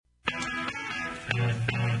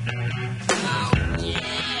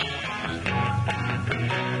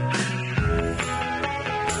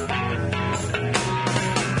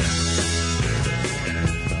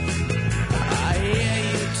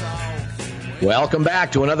Welcome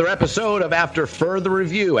back to another episode of After Further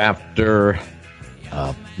Review. After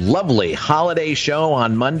a lovely holiday show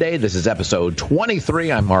on Monday, this is episode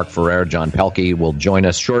 23. I'm Mark Ferrer. John Pelkey will join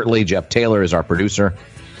us shortly. Jeff Taylor is our producer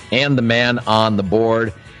and the man on the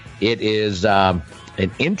board. It is an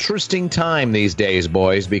interesting time these days,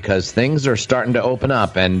 boys, because things are starting to open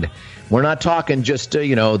up. And we're not talking just, the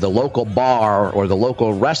local bar or the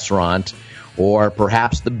local restaurant or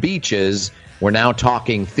perhaps the beaches. We're now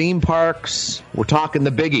talking theme parks. We're talking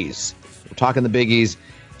the biggies.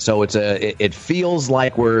 So it feels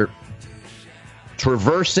like we're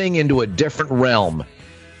traversing into a different realm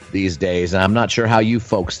these days. And I'm not sure how you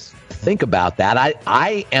folks think about that.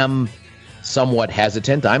 I am somewhat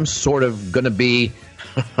hesitant. I'm sort of going to be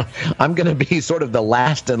sort of the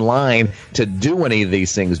last in line to do any of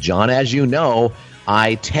these things, John. As you know,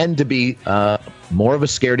 I tend to be more of a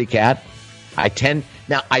scaredy cat.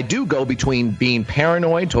 Now, I do go between being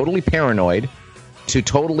totally paranoid, to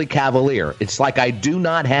totally cavalier. It's like I do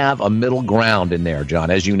not have a middle ground in there,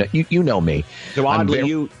 John. As you know, you know me. So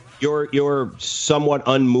oddly, you're somewhat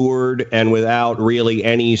unmoored and without really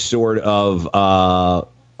any sort of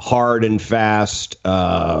hard and fast.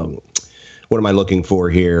 What am I looking for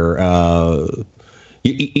here?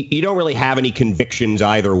 You don't really have any convictions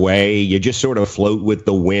either way. You just sort of float with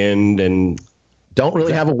the wind and. Don't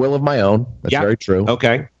really have a will of my own. That's very true.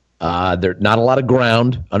 Okay. There's not a lot of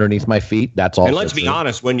ground underneath my feet. That's all. And let's be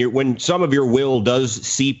honest, when some of your will does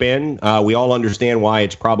seep in, we all understand why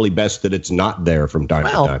it's probably best that it's not there from time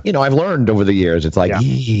to time. Well, I've learned over the years. It's like,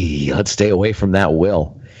 let's stay away from that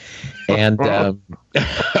will. And so,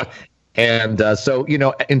 in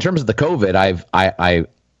terms of the COVID,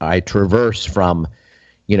 I traverse from,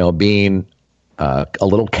 being a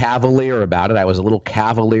little cavalier about it. I was a little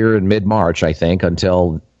cavalier in mid-March, I think,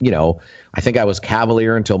 until, I think I was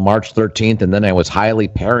cavalier until March 13th, and then I was highly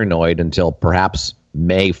paranoid until perhaps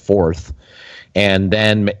May 4th. And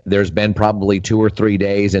then there's been probably 2 or 3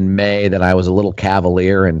 days in May that I was a little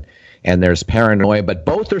cavalier, and there's paranoia, but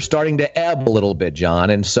both are starting to ebb a little bit, John.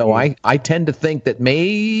 And so I tend to think that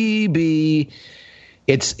maybe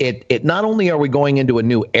it not only are we going into a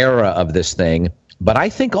new era of this thing, but I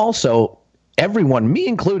think also everyone, me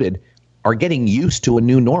included, are getting used to a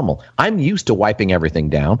new normal. I'm used to wiping everything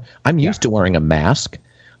down. I'm used to wearing a mask.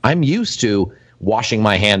 I'm used to washing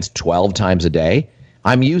my hands 12 times a day.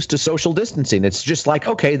 I'm used to social distancing. It's just like,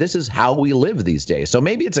 okay, this is how we live these days. So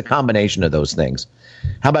maybe it's a combination of those things.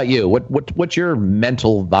 How about you? What's your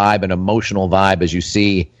mental vibe and emotional vibe as you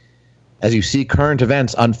see current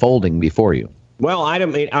events unfolding before you? Well,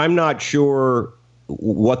 I'm not sure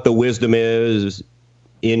what the wisdom is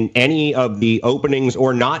in any of the openings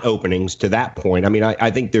or not openings to that point. I mean,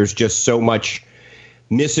 I think there's just so much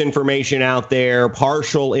misinformation out there,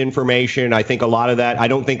 partial information. I think a lot of that, I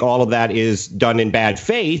don't think all of that is done in bad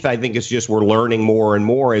faith. I think it's just we're learning more and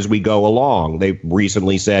more as we go along. They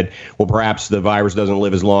recently said, well, perhaps the virus doesn't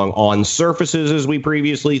live as long on surfaces as we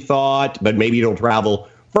previously thought, but maybe it'll travel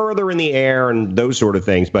further in the air and those sort of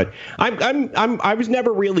things. But I was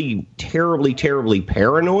never really terribly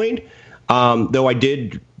paranoid. Though I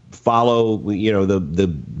did follow, the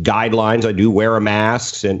guidelines. I do wear a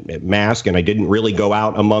mask, and I didn't really go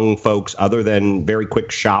out among folks other than very quick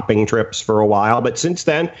shopping trips for a while. But since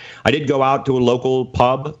then, I did go out to a local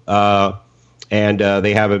pub, and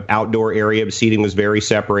they have an outdoor area. The seating was very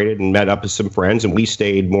separated, and met up with some friends, and we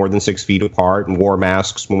stayed more than 6 feet apart and wore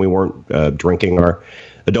masks when we weren't drinking our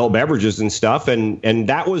adult beverages and stuff. And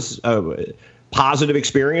that was positive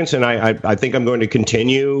experience, and I think I'm going to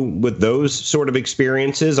continue with those sort of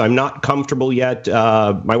experiences. I'm not comfortable yet.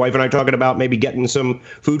 My wife and I are talking about maybe getting some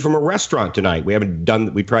food from a restaurant tonight.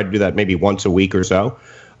 We tried to do that maybe once a week or so.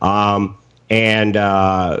 But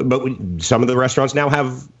some of the restaurants now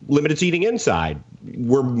have limited seating inside.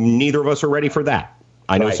 Neither of us are ready for that.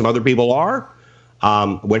 I know some other people are.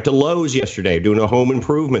 Went to Lowe's yesterday, doing a home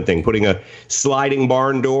improvement thing, putting a sliding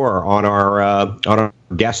barn door on our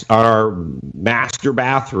master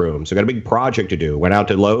bathroom. So got a big project to do. Went out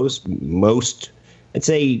to Lowe's. I'd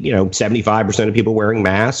say 75% of people wearing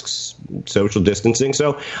masks, social distancing.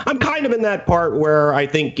 So I'm kind of in that part where I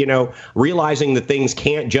think realizing that things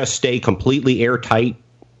can't just stay completely airtight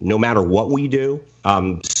no matter what we do.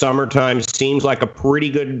 Summertime seems like a pretty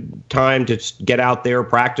good time to get out there,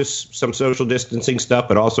 practice some social distancing stuff,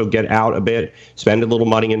 but also get out a bit, spend a little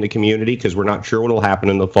money in the community because we're not sure what will happen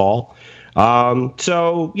in the fall.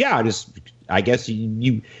 So, yeah, I guess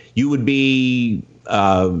you would be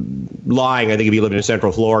lying, I think, if you lived in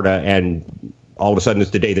Central Florida and all of a sudden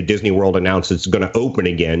it's the day that Disney World announced it's going to open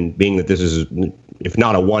again, being that this is, if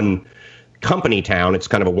not a one company town, it's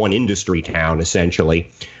kind of a one industry town,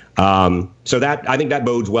 essentially. So that I think that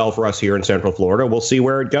bodes well for us here in Central Florida. We'll see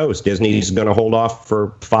where it goes. Disney's going to hold off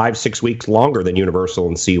for 5-6 weeks longer than Universal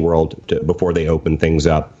and SeaWorld before they open things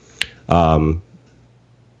up. I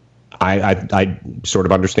sort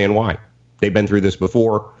of understand why. They've been through this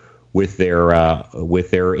before with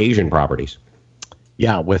their Asian properties.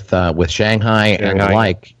 Yeah, with Shanghai and the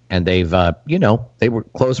like, and they've they were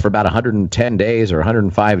closed for about 110 days or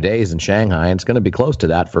 105 days in Shanghai, and it's going to be close to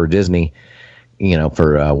that for Disney,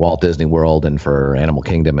 for Walt Disney World and for Animal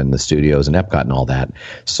Kingdom and the studios and Epcot and all that.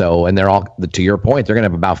 So, and they're all, to your point, they're going to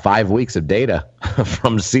have about 5 weeks of data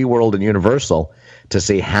from SeaWorld and Universal to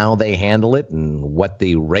see how they handle it and what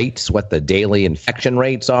the daily infection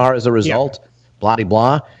rates are as a result, blah, blah,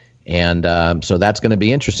 blah. And so that's going to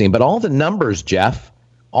be interesting. But all the numbers, Jeff,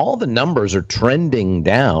 are trending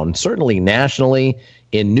down. Certainly nationally,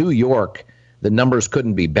 in New York, the numbers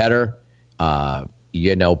couldn't be better.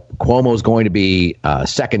 Cuomo's going to be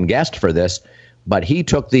second guessed for this, but he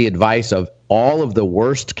took the advice of all of the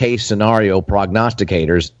worst case scenario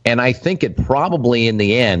prognosticators, and I think it probably in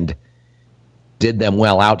the end did them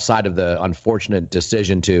well, outside of the unfortunate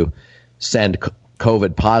decision to send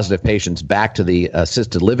COVID positive patients back to the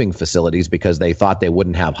assisted living facilities because they thought they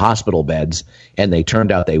wouldn't have hospital beds, and they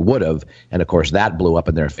turned out they would have. And of course that blew up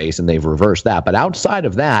in their face, and they've reversed that. But outside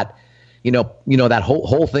of that, that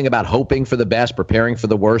whole thing about hoping for the best, preparing for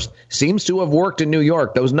the worst seems to have worked in New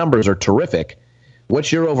York. Those numbers are terrific.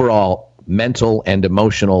 What's your overall mental and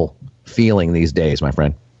emotional feeling these days, my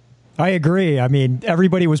friend? I agree. I mean,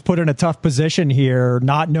 everybody was put in a tough position here,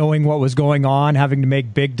 not knowing what was going on, having to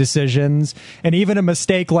make big decisions. And even a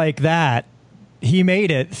mistake like that, he made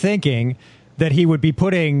it thinking that he would be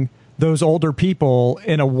putting those older people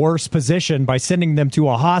in a worse position by sending them to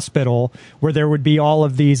a hospital where there would be all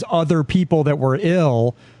of these other people that were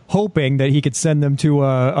ill, hoping that he could send them to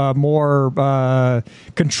a more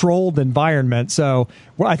controlled environment. So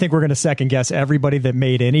I think we're going to second guess everybody that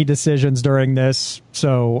made any decisions during this.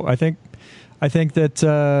 So I think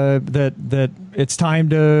that it's time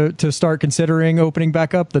to start considering opening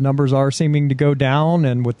back up. The numbers are seeming to go down,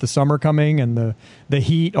 and with the summer coming and the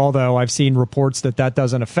heat, although I've seen reports that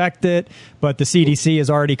doesn't affect it, but the CDC has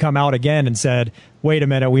already come out again and said, wait a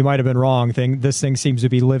minute, we might have been wrong. This thing seems to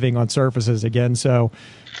be living on surfaces again. So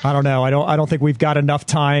I don't know. I don't think we've got enough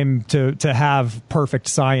time to have perfect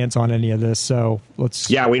science on any of this. So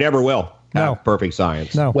we never will. No. Perfect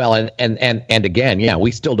science. No. Well, and again,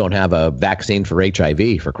 we still don't have a vaccine for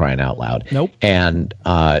HIV, for crying out loud. Nope. And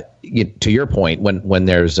to your point, when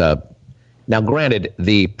there's now, granted,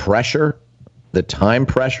 the time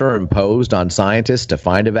pressure imposed on scientists to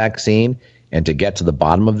find a vaccine and to get to the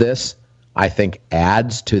bottom of this, I think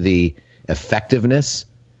adds to the effectiveness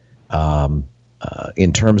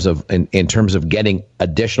in terms of getting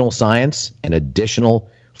additional science and additional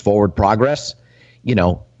forward progress.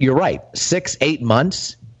 You're right. 6-8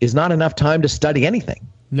 months is not enough time to study anything.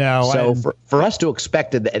 No. So for us to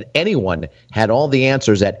expect that anyone had all the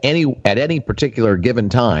answers at any particular given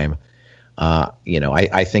time,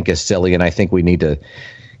 I think is silly, and I think we need to,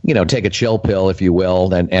 take a chill pill, if you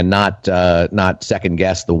will, and not second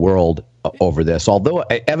guess the world over this. Although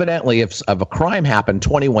evidently, if a crime happened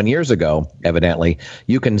 21 years ago, evidently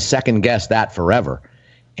you can second guess that forever,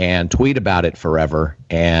 and tweet about it forever,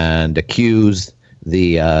 and accuse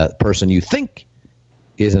the person you think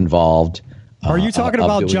is involved. Are you talking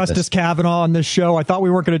about Justice Kavanaugh on this show? I thought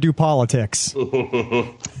we weren't going to do politics.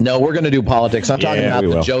 No, we're going to do politics. I'm talking about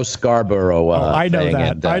the Joe Scarborough I know thing.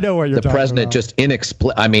 that. And, I know what you're talking about. The president just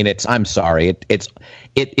I mean, I'm sorry.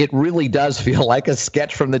 It really does feel like a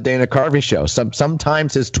sketch from the Dana Carvey show.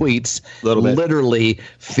 Sometimes his tweets literally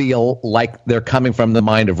feel like they're coming from the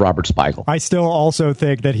mind of Robert Spiegel. I still also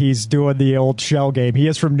think that he's doing the old shell game. He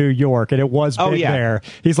is from New York, and it was big there.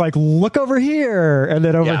 He's like, look over here, and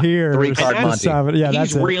then over here. Three-card Monty.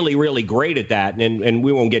 He's really, really great at that. And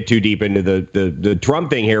we won't get too deep into the Trump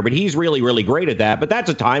thing here, but he's really, really great at that. But that's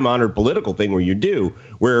a time-honored political thing where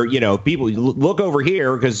people look over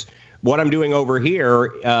here because what I'm doing over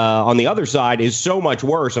here on the other side is so much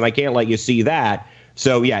worse, and I can't let you see that.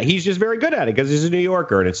 So, he's just very good at it because he's a New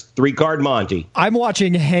Yorker, and it's three-card Monty. I'm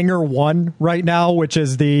watching Hangar 1 right now, which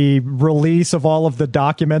is the release of all of the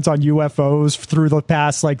documents on UFOs through the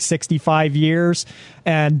past, 65 years.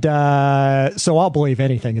 And so I'll believe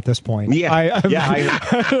anything at this point. I heard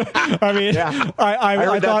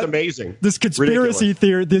that's amazing. These conspiracy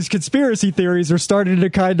theories are starting to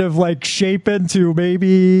kind of shape into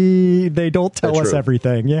maybe they don't tell us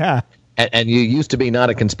everything. Yeah. And you used to be not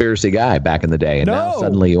a conspiracy guy back in the day, and now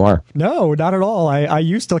suddenly you are. No, not at all. I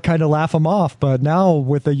used to kind of laugh him off, but now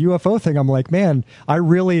with the UFO thing, I'm like, man,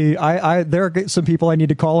 there are some people I need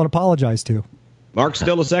to call and apologize to. Mark's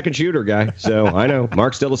still a second shooter guy, so I know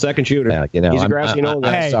Mark's still a second shooter. Yeah, he's a grassy knoll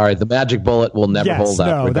guy. I'm sorry, the magic bullet will never hold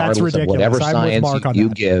up, regardless of whatever science you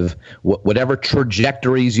give, whatever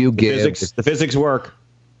trajectories you give. The physics work.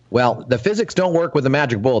 Well, the physics don't work with the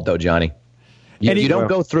magic bullet, though, Johnny. You don't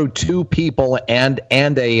go through two people and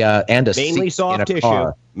a mainly seat soft in a tissue.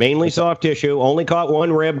 car. Mainly soft tissue. Only caught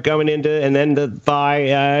one rib coming into, and then the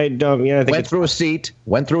thigh. I think went through a seat.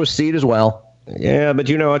 Went through a seat as well. Yeah, but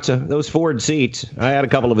it's those Ford seats. I had a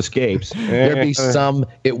couple of escapes. There'd be some.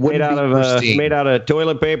 It wouldn't be pristine. Made out of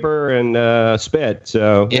toilet paper and spit.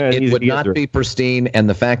 So it would not be pristine. And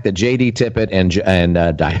the fact that J.D. Tippett and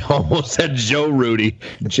I almost said Joe Rudy,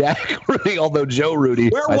 Jack Rudy. Although Joe Rudy,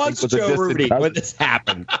 where was Joe Rudy when this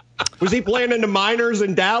happened? Was he playing in the minors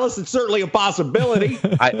in Dallas? It's certainly a possibility.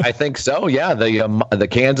 I think so. Yeah, the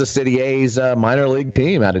Kansas City A's minor league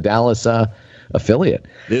team out of Dallas. Affiliate.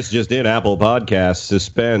 This just in: Apple Podcasts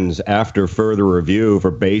suspends after further review for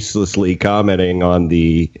baselessly commenting on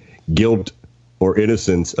the guilt or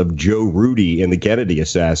innocence of Joe Rudy in the Kennedy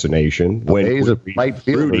assassination. When he's a right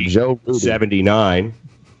fielder, Rudy, Joe Rudy, 79,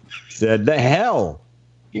 said, "The hell,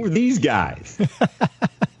 who are these guys?"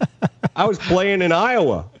 I was playing in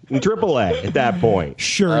Iowa in AAA at that point.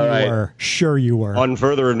 Sure you were. On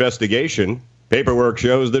further investigation, paperwork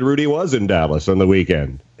shows that Rudy was in Dallas on the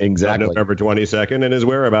weekend. Exactly. On November 22nd, and his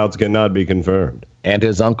whereabouts cannot be confirmed. And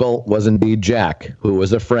his uncle was indeed Jack, who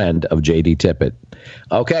was a friend of J.D. Tippett.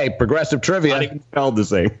 Okay, progressive trivia. Not even spelled the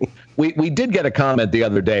same. We did get a comment the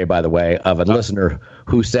other day, by the way, of a listener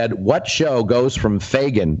who said, what show goes from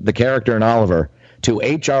Fagin, the character in Oliver, to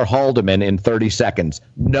H.R. Haldeman in 30 seconds?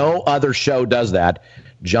 No other show does that.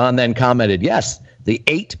 John then commented, yes, the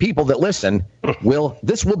 8 people that listen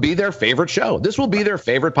this will be their favorite show. This will be their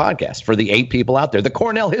favorite podcast for the 8 people out there. The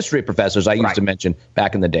Cornell history professors I used to mention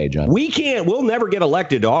back in the day, John. We'll never get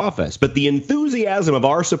elected to office, but the enthusiasm of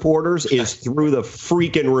our supporters is through the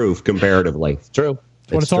freaking roof comparatively. It's true.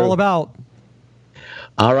 That's what it's all about.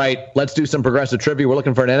 All right, let's do some progressive trivia. We're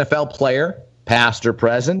looking for an NFL player, past or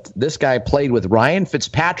present. This guy played with Ryan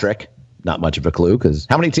Fitzpatrick. Not much of a clue, because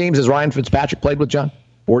how many teams has Ryan Fitzpatrick played with, John?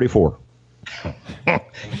 44.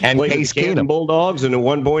 And Case Keenum Bulldogs, and at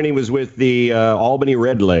one point he was with the Albany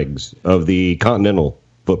Redlegs of the Continental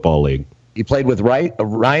Football League. He played with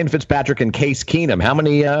Ryan Fitzpatrick and Case Keenum. How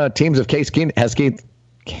many teams of Case Keenum has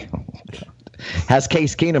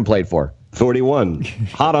Case Keenum played for? 41.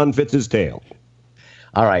 Hot on Fitz's tail.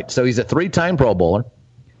 All right, so he's a 3-time Pro Bowler.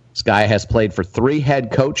 This guy has played for 3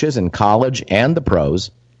 head coaches in college and the pros,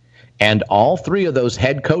 and all 3 of those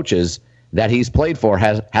head coaches that he's played for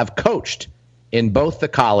have coached in both the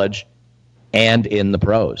college and in the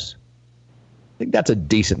pros. I think that's a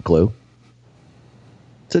decent clue.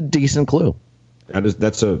 It's a decent clue.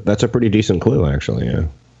 That's a pretty decent clue, actually, yeah.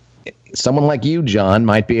 Someone like you, John,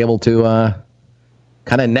 might be able to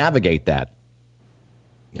kind of navigate that.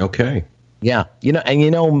 Okay. Yeah.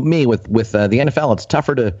 Me with the NFL, it's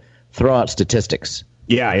tougher to throw out statistics.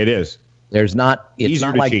 Yeah, it is. It's not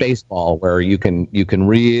like baseball where you can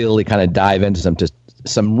really kind of dive into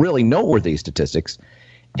some really noteworthy statistics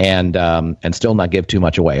and still not give too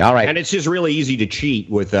much away. All right. And it's just really easy to cheat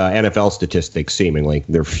with NFL statistics, seemingly.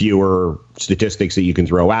 There are fewer statistics that you can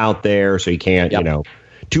throw out there, so you can't,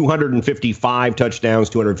 255 touchdowns,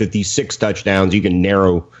 256 touchdowns. You can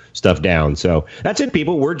narrow stuff down. So that's it,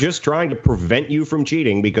 people. We're just trying to prevent you from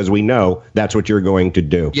cheating because we know that's what you're going to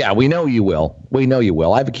do. Yeah, we know you will.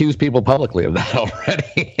 I've accused people publicly of that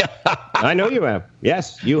already. I know you have.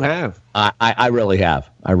 Yes, you have. I really have.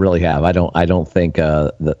 I don't think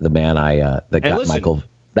the man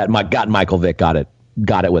that got Michael Vick got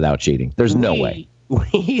it without cheating. There's no way.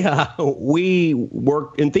 We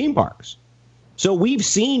work in theme parks. So we've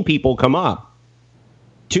seen people come up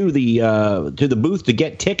to the booth to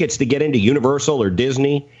get tickets to get into Universal or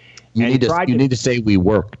Disney. You need to say we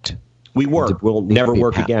worked. We worked. We'll never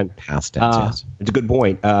work again. Past tense, yes. It's a good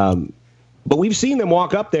point. But we've seen them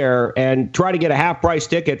walk up there and try to get a half-price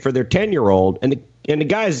ticket for their 10-year-old, and the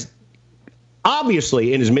guy's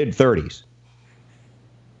obviously in his mid-30s.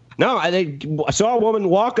 No, I saw a woman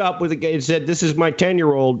walk up with a guy and said, "This is my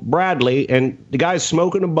 10-year-old Bradley," and the guy's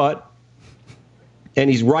smoking a butt. And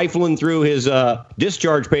he's rifling through his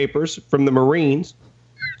discharge papers from the Marines.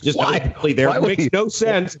 Just quickly there. It makes no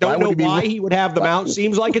sense. Don't know why he would have them out.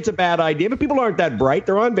 Seems like it's a bad idea, but people aren't that bright.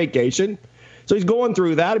 They're on vacation. So he's going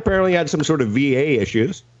through that. Apparently he had some sort of VA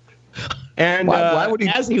issues. And why would he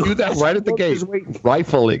do that right at the gate?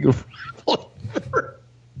 Rifling.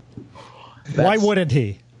 Why wouldn't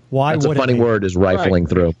he? Why That's wouldn't a funny he? word, is rifling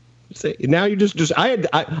through. Now you just I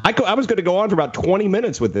was going to go on for about 20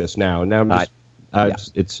 minutes with this now. Now I'm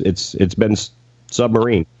just, it's been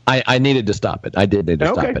submarine. I needed to stop it. I did need to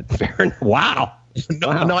stop it. Fair enough. Wow. No,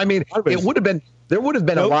 I mean, it would have been. There would have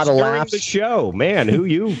been a lot of laughs. The show, man. Who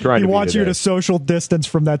you trying to? He wants you to social distance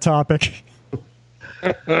from that topic.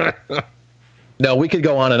 No, we could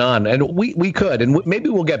go on, and we could, and maybe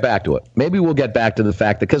we'll get back to it. Maybe we'll get back to the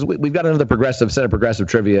fact that because we've got another set of progressive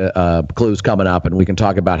trivia clues coming up, and we can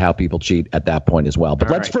talk about how people cheat at that point as well. But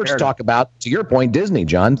let's first talk about, to your point, Disney,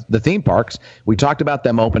 John, the theme parks. We talked about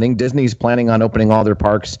them opening. Disney's planning on opening all their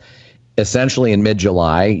parks essentially in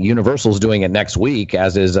mid-July. Universal's doing it next week,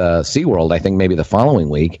 as is SeaWorld, I think maybe the following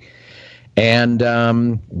week. And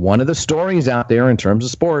one of the stories out there in terms of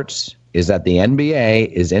sports is that the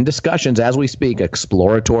NBA is in discussions as we speak,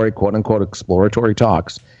 exploratory, quote-unquote, exploratory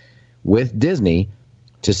talks with Disney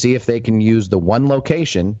to see if they can use the one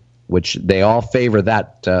location, which they all favor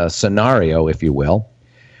that scenario, if you will,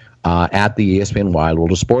 at the ESPN Wide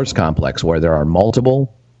World of Sports complex, where there are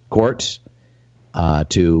multiple courts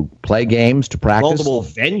to play games, to practice. Multiple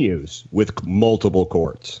venues with multiple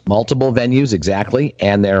courts. Multiple venues, exactly.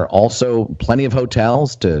 And there are also plenty of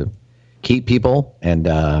hotels to keep people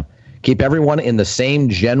and keep everyone in the same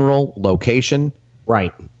general location.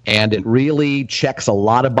 Right. And it really checks a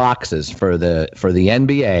lot of boxes for the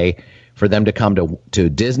NBA, for them to come to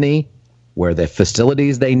Disney, where the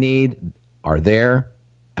facilities they need are there,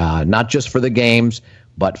 not just for the games,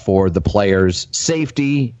 but for the players'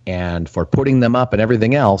 safety and for putting them up and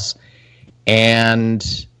everything else.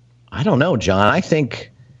 And I don't know, John. I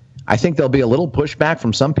think there'll be a little pushback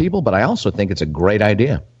from some people, but I also think it's a great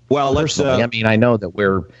idea. Well, let's. I mean, I know that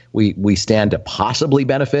we stand to possibly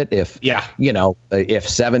benefit if if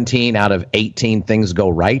 17 out of 18 things go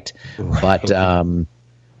right. But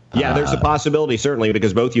there's a possibility, certainly,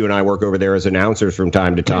 because both you and I work over there as announcers from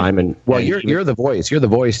time to time. And you're the voice. You're the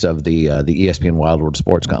voice of the ESPN Wild World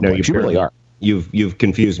Sports Complex. No, you really are. You've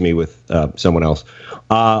confused me with someone else,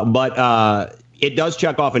 but. It does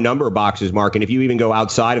check off a number of boxes, Mark. And if you even go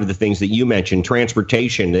outside of the things that you mentioned,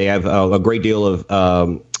 transportation, they have a great deal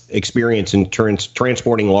of experience in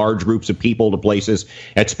transporting large groups of people to places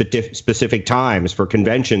at specific times for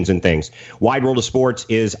conventions and things. Wide World of Sports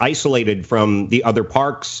is isolated from the other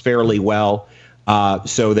parks fairly well,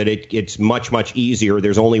 so that it's much, much easier.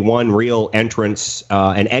 There's only one real entrance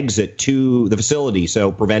and exit to the facility,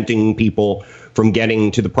 so preventing people from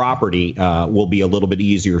getting to the property will be a little bit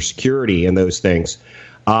easier. Security and those things.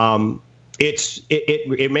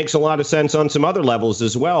 It makes a lot of sense on some other levels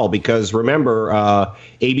as well, because remember,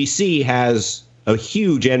 ABC has a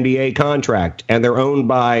huge NBA contract, and they're owned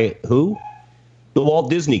by who? The Walt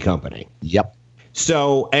Disney Company. Yep.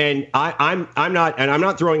 So, and I'm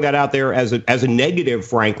not throwing that out there as a negative,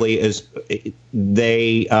 frankly, as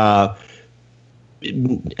they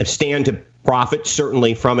stand to profit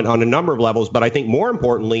certainly from it on a number of levels. But I think more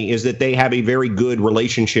importantly is that they have a very good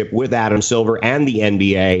relationship with Adam Silver and the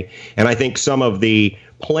NBA. And I think some of the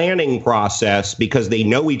planning process, because they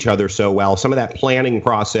know each other so well, some of that planning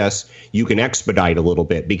process you can expedite a little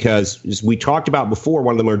bit, because as we talked about before,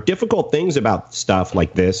 one of the more difficult things about stuff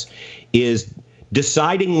like this is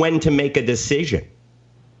deciding when to make a decision.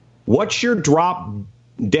 What's your drop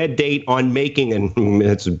dead date on making, and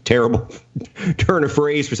it's a terrible turn of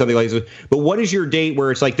phrase for something like this, but what is your date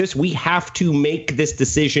where it's like this, we have to make this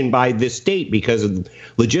decision by this date, because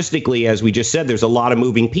logistically, as we just said, there's a lot of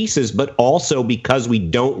moving pieces, but also because we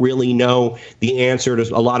don't really know the answer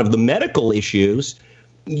to a lot of the medical issues,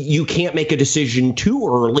 you can't make a decision too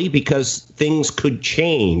early because things could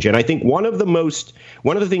change. And I think one of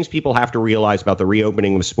the things people have to realize about the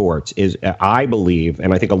reopening of sports is, I believe,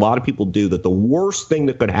 and I think a lot of people do, that the worst thing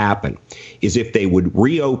that could happen is if they would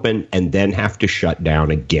reopen and then have to shut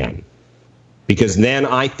down again. Because then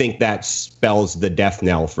I think that spells the death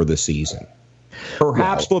knell for the season.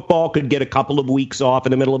 Perhaps football could get a couple of weeks off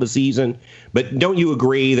in the middle of the season, but don't you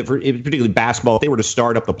agree that, particularly basketball, if they were to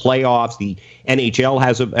start up the playoffs, the NHL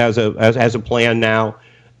has a plan now,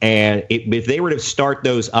 and if they were to start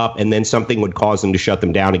those up and then something would cause them to shut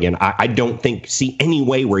them down again, I don't see any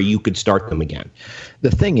way where you could start them again. The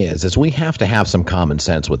thing is we have to have some common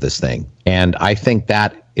sense with this thing, and I think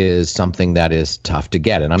that is something that is tough to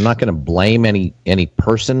get. And I'm not going to blame any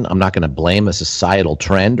person. I'm not going to blame a societal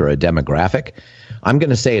trend or a demographic. I'm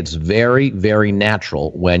going to say it's very, very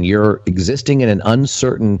natural when you're existing in an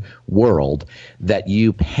uncertain world that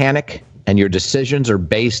you panic and your decisions are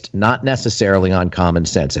based not necessarily on common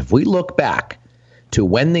sense. If we look back to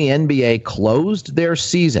when the NBA closed their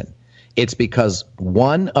season, it's because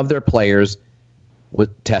one of their players was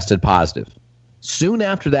tested positive. Soon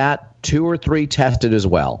after that, 2 or 3 tested as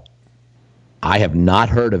well. I have not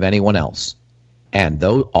heard of anyone else. And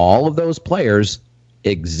all of those players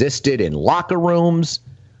existed in locker rooms,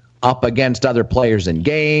 up against other players in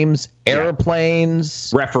games,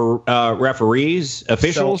 airplanes, referees,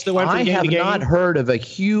 officials that went from game to game. I have not heard of a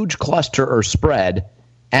huge cluster or spread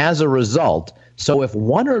as a result. So if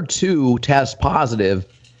 1 or 2 test positive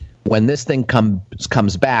when this thing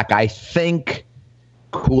comes back, I think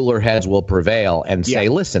cooler heads will prevail and say,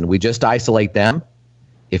 listen, we just isolate them.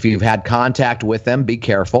 If you've had contact with them, be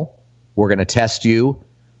careful. We're going to test you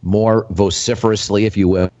more vociferously, if you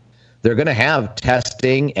will. They're going to have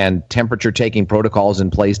testing and temperature-taking protocols in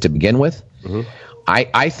place to begin with. Mm-hmm.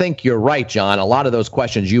 I think you're right, John. A lot of those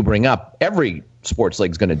questions you bring up, every sports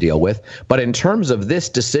league is going to deal with. But in terms of this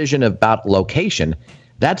decision about location,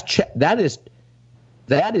 if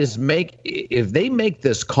they make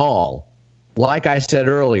this call, like I said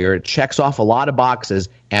earlier, it checks off a lot of boxes,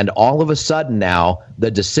 and all of a sudden now the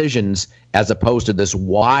decisions, as opposed to this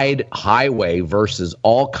wide highway versus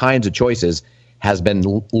all kinds of choices, has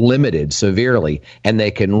been limited severely, and they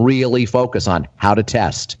can really focus on how to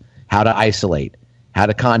test, how to isolate, how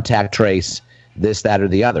to contact trace, this, that, or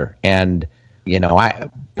the other. And, I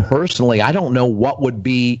don't know what would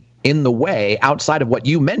be in the way outside of what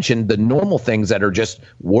you mentioned, the normal things that are just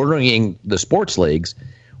worrying the sports leagues.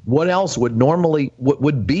 What else would normally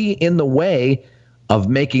would be in the way of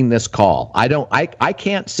making this call? I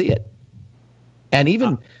can't see it. And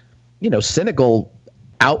even, cynical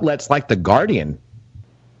outlets like The Guardian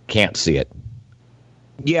can't see it.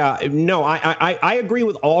 Yeah, no, I agree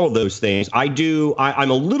with all of those things. I'm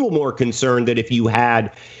a little more concerned that if you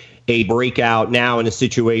had a breakout now in a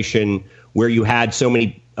situation where you had so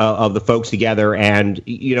many of the folks together, and,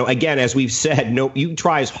 again, as we've said, no, you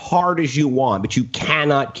try as hard as you want, but you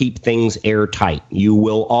cannot keep things airtight. You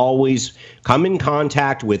will always come in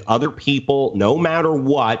contact with other people, no matter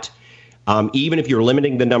what. Even if you're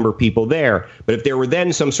limiting the number of people there. But if there were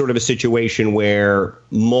then some sort of a situation where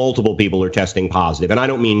multiple people are testing positive, and I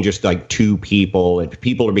don't mean just like 2 people, if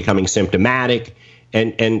people are becoming symptomatic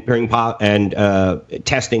and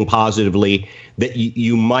testing positively, that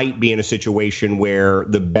you might be in a situation where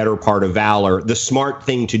the better part of valor, the smart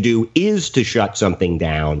thing to do is to shut something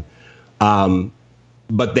down.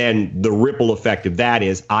 But then the ripple effect of that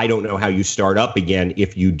is, I don't know how you start up again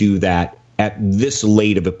if you do that at this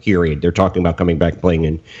late of a period. They're talking about coming back playing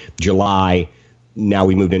in July. Now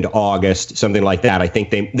we moved into August, something like that. I think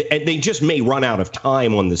they just may run out of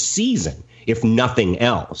time on the season, if nothing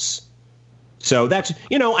else. So that's,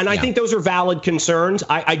 I think those are valid concerns.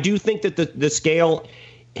 I do think that the scale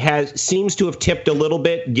seems to have tipped a little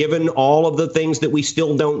bit, given all of the things that we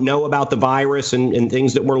still don't know about the virus and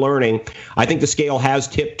things that we're learning. I think the scale has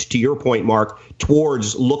tipped, to your point, Mark,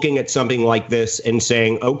 towards looking at something like this and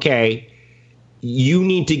saying, okay, you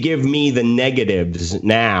need to give me the negatives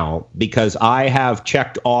now, because I have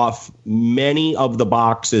checked off many of the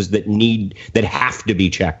boxes that have to be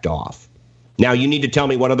checked off. Now you need to tell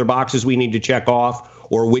me what other boxes we need to check off,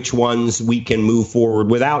 or which ones we can move forward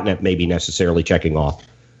without maybe necessarily checking off.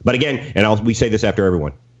 But again, and we say this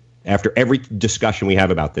after every discussion we have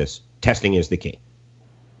about this, testing is the key.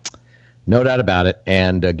 No doubt about it.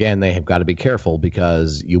 And again, they have got to be careful,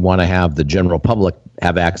 because you want to have the general public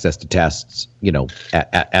have access to tests,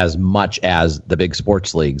 as much as the big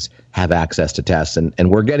sports leagues have access to tests.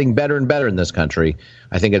 And we're getting better and better in this country.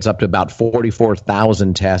 I think it's up to about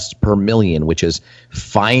 44,000 tests per million, which is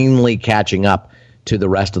finally catching up to the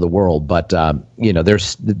rest of the world. But,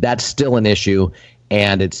 that's still an issue.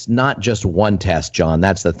 And it's not just one test, John.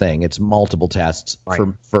 That's the thing. It's multiple tests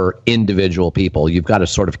for individual people. You've got to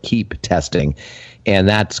sort of keep testing, and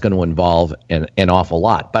that's going to involve an awful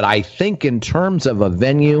lot. But I think in terms of a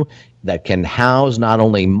venue that can house not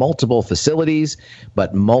only multiple facilities,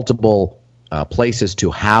 but multiple places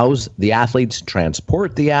to house the athletes,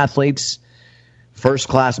 transport the athletes,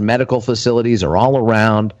 first-class medical facilities are all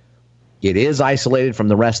around. It is isolated from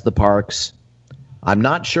the rest of the parks. I'm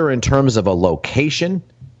not sure in terms of a location,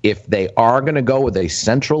 if they are going to go with a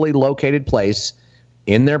centrally located place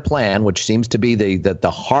in their plan, which seems to be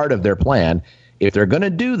the heart of their plan. If they're going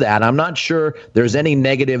to do that, I'm not sure there's any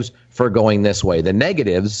negatives for going this way. The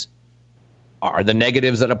negatives are the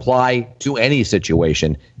negatives that apply to any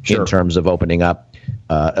situation in terms of opening up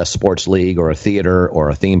a sports league or a theater or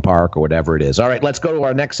a theme park or whatever it is. All right, let's go to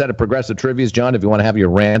our next set of progressive trivias. John, if you want to have your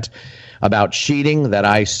rant about cheating that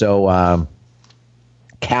I so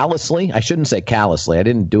callously, I shouldn't say callously, I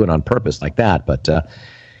didn't do it on purpose like that, but,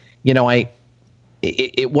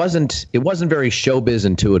 it wasn't very showbiz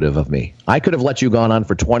intuitive of me. I could have let you gone on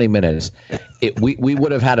for 20 minutes. We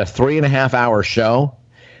would have had a 3.5 hour show,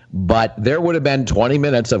 but there would have been 20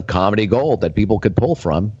 minutes of comedy gold that people could pull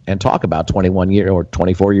from and talk about 24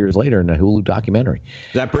 years later in a Hulu documentary.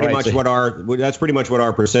 That's pretty much what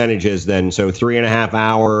our percentage is then. So 3.5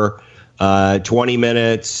 hour, 20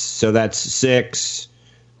 minutes. So that's 6,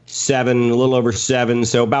 7, a little over 7.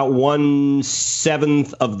 So about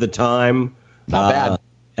 1/7 of the time. Not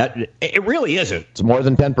bad. It really isn't. It's more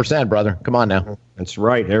than 10%, brother. Come on now. That's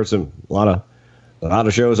right. There's a lot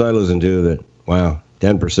of shows I listen to that. Wow,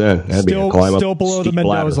 10%. That'd be a climb still below the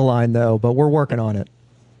Mendoza line, though. But we're working on it.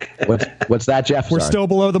 What's that, Jeff? We're still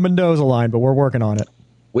below the Mendoza line, but we're working on it.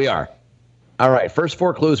 We are. All right. First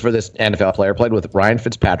 4 clues for this NFL player. Played with Ryan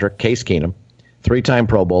Fitzpatrick, Case Keenum, 3-time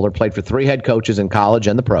Pro Bowler. Played for 3 head coaches in college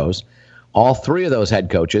and the pros. All 3 of those head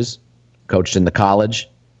coaches coached in the college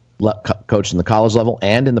level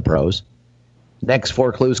and in the pros. Next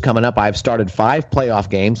 4 clues coming up. I've started 5 playoff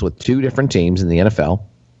games with 2 different teams in the NFL.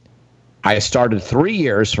 I started 3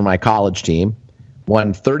 years for my college team,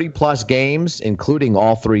 won 30-plus games, including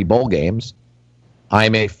all 3 bowl games.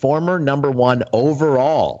 I'm a former number 1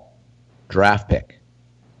 overall draft pick.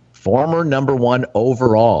 Former number 1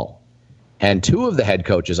 overall. And 2 of the head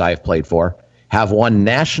coaches I've played for have won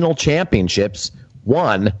national championships.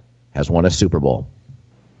 1 has won a Super Bowl.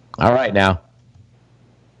 All right, now.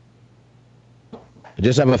 I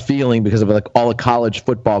just have a feeling because of all the college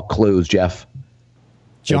football clues, Jeff.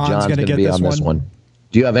 John's going to get be on this one.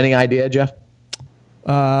 Do you have any idea, Jeff?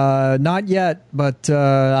 Not yet, but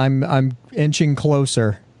I'm inching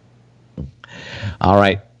closer. All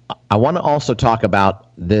right. I want to also talk about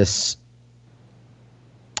this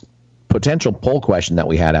potential poll question that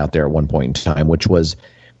we had out there at one point in time, which was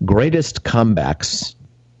greatest comebacks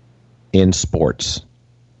in sports.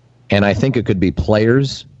 And I think it could be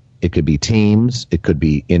players, it could be teams, it could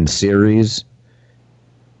be in series,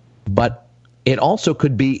 but it also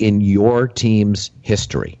could be in your team's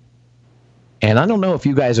history. And I don't know if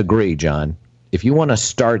you guys agree, John. If you want to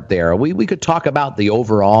start there, we could talk about the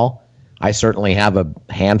overall. I certainly have a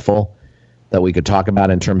handful that we could talk about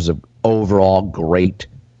in terms of overall great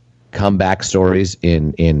comeback stories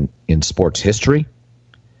in sports history.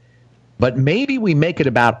 But maybe we make it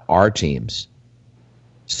about our teams,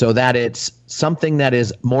 so that it's something that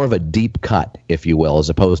is more of a deep cut, if you will, as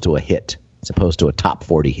opposed to a hit, as opposed to a top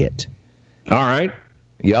 40 hit. All right.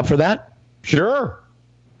 You up for that? Sure.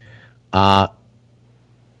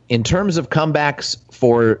 In terms of comebacks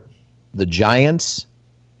for the Giants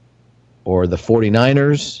or the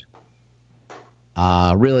 49ers,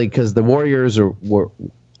 really, because the Warriors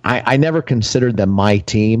I never considered them my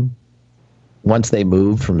team once they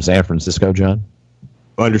moved from San Francisco, John.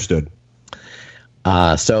 Understood.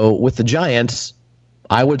 So with the Giants,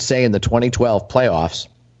 I would say in the 2012 playoffs,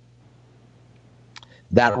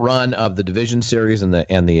 that run of the division series and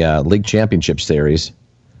the league championship series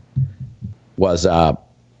was a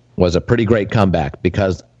pretty great comeback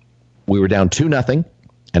because we were down 2-0,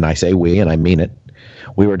 and I say we, and I mean it.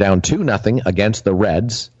 We were down 2-0 against the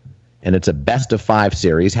Reds, and it's a best-of-5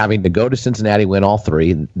 series, having to go to Cincinnati, win all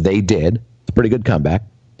 3. They did. It's a pretty good comeback.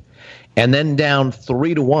 And then down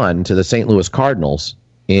 3-1 to the St. Louis Cardinals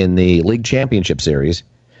in the league championship series,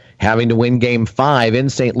 having to win Game 5 in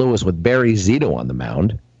St. Louis with Barry Zito on the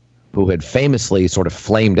mound, who had famously sort of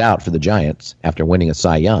flamed out for the Giants after winning a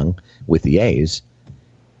Cy Young with the A's.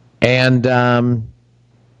 And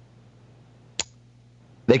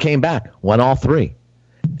they came back, won all 3.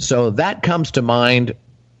 So that comes to mind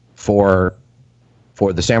for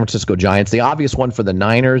the San Francisco Giants. The obvious one for the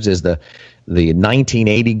Niners is the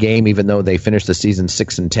 1980 game. Even though they finished the season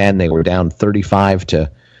 6-10, they were down 35-7,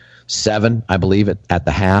 I believe, at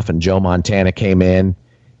the half, and Joe Montana came in,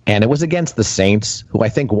 and it was against the Saints, who I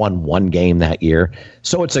think won 1 game that year.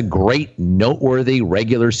 So it's a great, noteworthy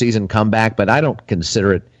regular season comeback, but I don't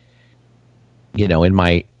consider it, in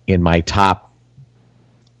my top,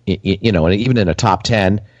 even in a top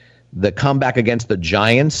 10. The comeback against the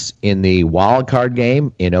Giants in the wild card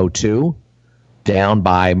game in 2002, down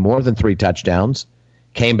by more than 3 touchdowns,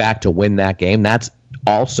 came back to win that game. That's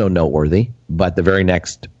also noteworthy, but the very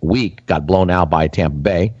next week got blown out by Tampa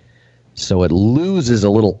Bay. So it loses a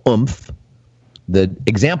little oomph. The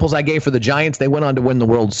examples I gave for the Giants, they went on to win the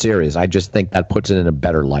World Series. I just think that puts it in a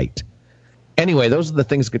better light. Anyway, those are the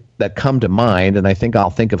things that come to mind, and I think I'll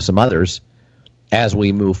think of some others as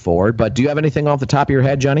we move forward. But do you have anything off the top of your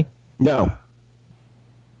head, Johnny? No.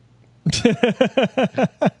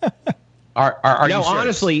 Are you serious?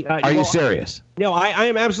 Honestly, are you serious? No, I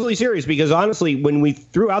am absolutely serious, because honestly, when we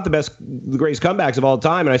threw out the greatest comebacks of all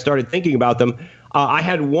time and I started thinking about them, I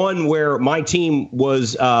had one where my team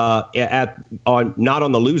was not on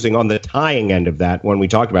the tying end of that one we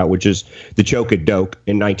talked about, which is the Choke-a-Doke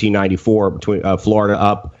in 1994 between Florida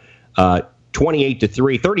up 28-3,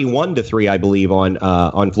 31-3, I believe,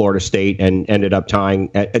 on Florida State, and ended up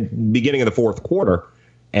tying at the beginning of the fourth quarter,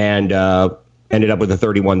 and ended up with a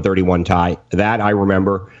 31-31 tie. That I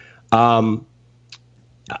remember. None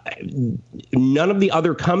of the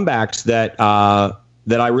other comebacks that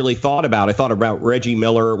I really thought about. I thought about Reggie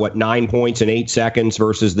Miller, 9 points in 8 seconds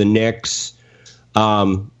versus the Knicks.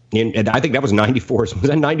 And I think that was 94. Was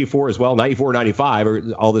that 94 as well? 94, 95.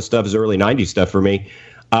 Or all this stuff is early 90s stuff for me.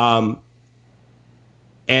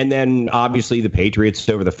 And then obviously the Patriots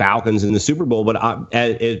over the Falcons in the Super Bowl. But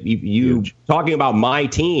you talking about my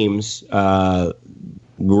teams,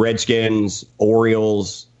 Redskins,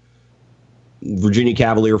 Orioles, Virginia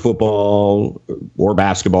Cavalier football or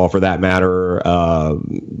basketball for that matter,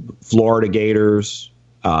 Florida Gators.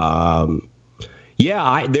 There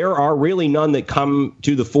are really none that come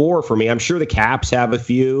to the fore for me. I'm sure the Caps have a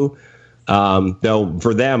few. Though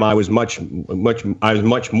for them, I was much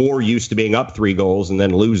more used to being up 3 goals and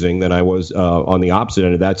then losing than I was on the opposite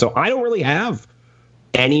end of that. So I don't really have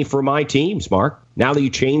any for my teams, Mark. Now that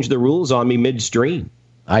you changed the rules on me midstream.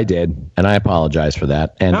 I did, and I apologize for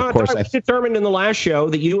that. And of course, I determined in the last show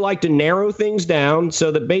that you like to narrow things down so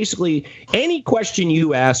that basically any question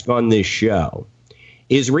you ask on this show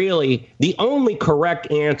is really the only correct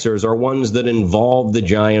answers are ones that involve the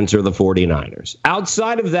Giants or the 49ers.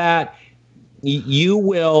 Outside of that, you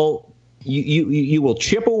will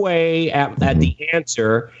chip away at the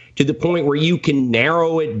answer to the point where you can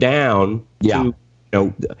narrow it down to,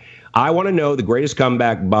 I want to know the greatest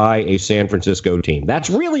comeback by a San Francisco team. That's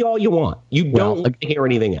really all you want. You don't want to hear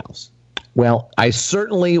anything else. Well, I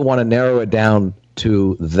certainly want to narrow it down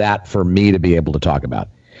to that for me to be able to talk about.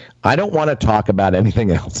 I don't want to talk about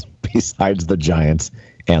anything else besides the Giants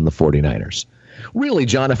and the 49ers. Really,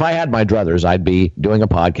 John, if I had my druthers, I'd be doing a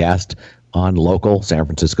podcast on local San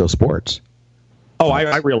Francisco sports. Oh,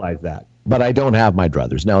 I realize that. But I don't have my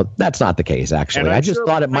druthers. No, that's not the case, actually. I just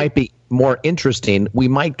thought it might be more interesting. We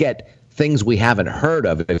might get things we haven't heard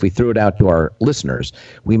of if we threw it out to our listeners.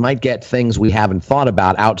 We might get things we haven't thought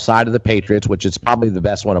about outside of the Patriots, which is probably the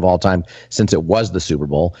best one of all time since it was the Super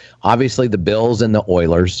Bowl. Obviously, the Bills and the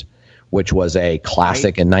Oilers, which was a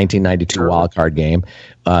classic in 1992 wildcard game.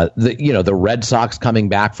 The Red Sox coming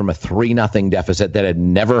back from a 3-0 deficit that had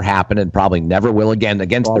never happened and probably never will again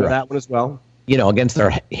against that one as well. Against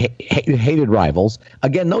their hated rivals.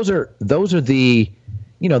 Again, those are the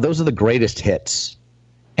greatest hits.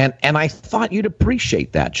 And I thought you'd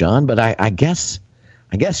appreciate that, John, but I guess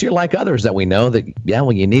you're like others that we know that,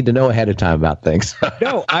 you need to know ahead of time about things.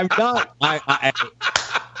 No, I'm not.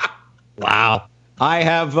 Wow. I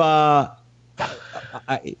have,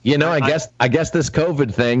 I guess this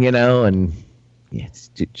COVID thing, and it's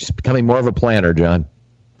just becoming more of a planner, John.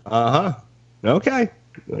 Okay.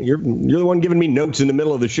 You're the one giving me notes in the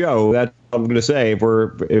middle of the show. That's what I'm going to say.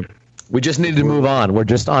 If we just need to move on. We're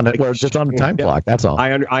just on it. We're just on the time clock. That's all.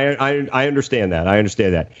 I understand that. I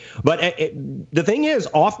understand that. But the thing is,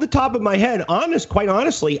 off the top of my head, quite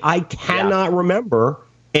honestly, I cannot remember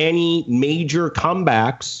any major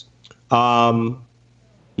comebacks.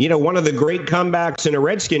 One of the great comebacks in a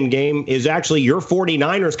Redskin game is actually your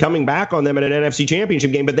 49ers coming back on them in an NFC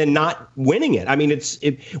Championship game, but then not winning it. I mean, it's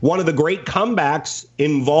one of the great comebacks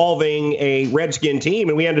involving a Redskin team,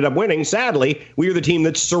 and we ended up winning. Sadly, we were the team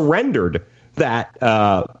that surrendered that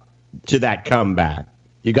to that comeback.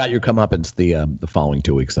 You got your comeuppance the following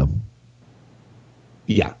 2 weeks, though.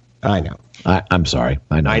 Yeah, I know. I'm sorry.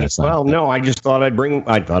 I know. No, I just thought I'd bring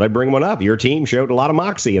one up. Your team showed a lot of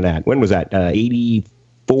moxie in that. When was that? 84.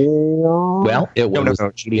 Well,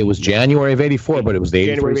 it was January of 84, but it was the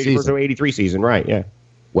 83 season. So 83 season, right? Yeah.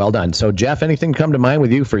 Well done. So, Jeff, anything come to mind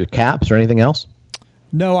with you for your Caps or anything else?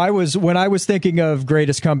 No, when I was thinking of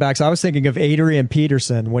greatest comebacks, I was thinking of Adrian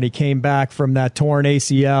Peterson when he came back from that torn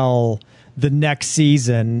ACL the next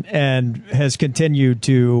season and has continued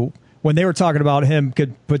to. When they were talking about him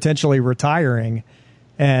could potentially retiring,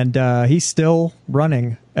 and he's still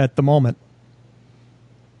running at the moment.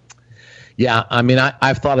 Yeah, I mean,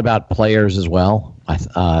 I've thought about players as well.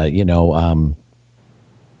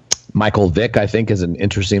 Michael Vick, I think, is an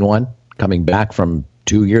interesting one, coming back from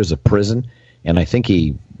 2 years of prison, and I think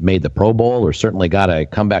he made the Pro Bowl or certainly got a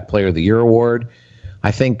Comeback Player of the Year award.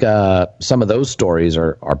 I think some of those stories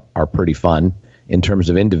are pretty fun in terms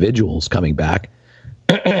of individuals coming back.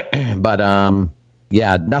 But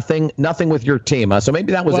nothing with your team. So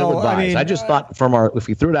maybe that was ill-advised. I just thought if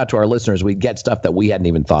we threw it out to our listeners, we'd get stuff that we hadn't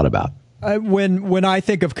even thought about. When I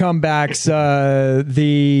think of comebacks,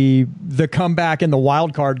 the comeback in the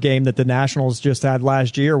wild card game that the Nationals just had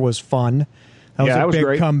last year was fun. That was a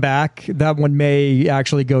big comeback. That one may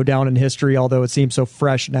actually go down in history, although it seems so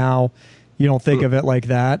fresh now. You don't think of it like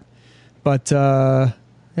that. But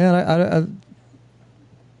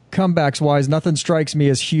comebacks wise, nothing strikes me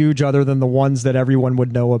as huge other than the ones that everyone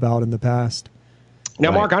would know about in the past.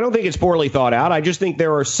 Now, Mark, I don't think it's poorly thought out. I just think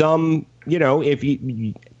there are some, if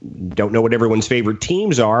you don't know what everyone's favorite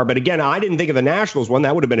teams are. But again, I didn't think of the Nationals one.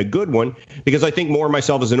 That would have been a good one because I think more of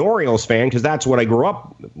myself as an Orioles fan because that's what I grew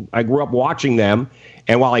up watching them.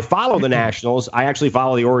 And while I follow the Nationals, I actually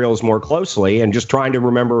follow the Orioles more closely and just trying to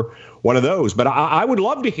remember one of those. But I would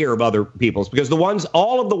love to hear of other people's because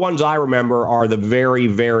all of the ones I remember are the very,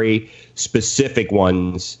 very specific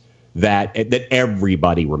ones that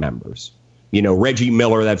everybody remembers. Reggie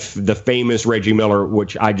Miller, the famous Reggie Miller,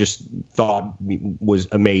 which I just thought was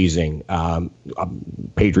amazing.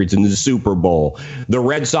 Patriots in the Super Bowl. The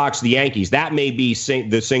Red Sox, the Yankees. That may be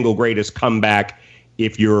the single greatest comeback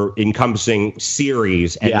if you're encompassing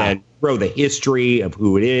series and then throw the history of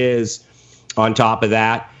who it is on top of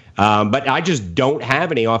that. But I just don't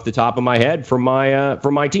have any off the top of my head for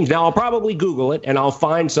my teams. Now, I'll probably Google it, and I'll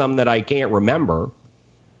find some that I can't remember.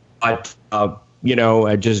 But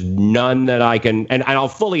just none that I can. And I'll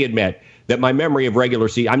fully admit that my memory of regular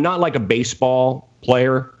season, I'm not like a baseball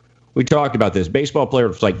player. We talked about this. Baseball player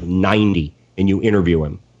is like 90, and you interview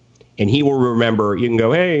him, and he will remember. You can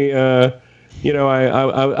go, hey,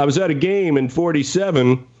 I was at a game in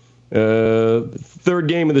 47, third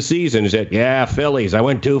game of the season. Is it? Yeah, Phillies. I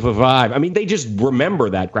went 2 for 5. I mean, they just remember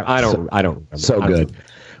that crap. I don't remember. So good.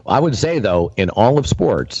 I would say though, in all of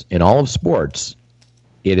sports, it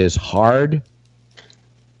is hard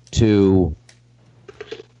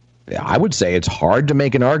I would say it's hard to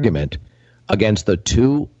make an argument against the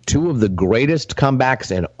two of the greatest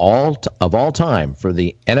comebacks of all time for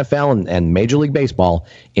the NFL and Major League Baseball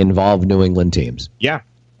involve New England teams. Yeah,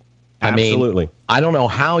 absolutely. I don't know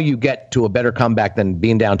how you get to a better comeback than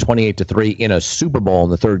being down 28-3 in a Super Bowl in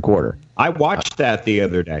the third quarter. I watched that the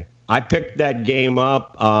other day. I picked that game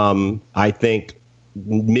up, I think,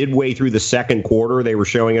 midway through the second quarter. They were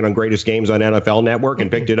showing it on Greatest Games on NFL Network and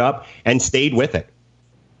picked it up and stayed with it.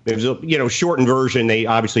 It was a shortened version they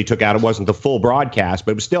obviously took out. It wasn't the full broadcast,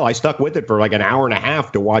 but still I stuck with it for like an hour and a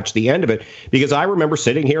half to watch the end of it because I remember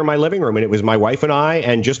sitting here in my living room and it was my wife and I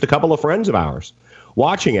and just a couple of friends of ours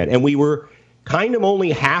watching it. And we were kind of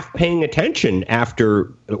only half paying attention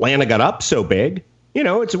after Atlanta got up so big.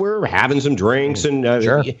 We're having some drinks and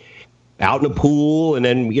sure. Out in the pool, and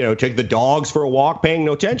then, take the dogs for a walk, paying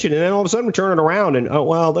no attention. And then all of a sudden we're turning around and,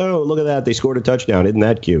 look at that. They scored a touchdown. Isn't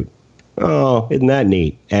that cute? Oh, isn't that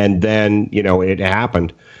neat? And then, it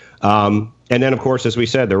happened. And then, of course, as we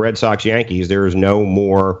said, the Red Sox Yankees, there is no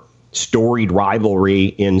more storied rivalry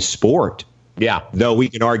in sport. Yeah. Though we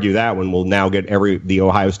can argue that one will now get the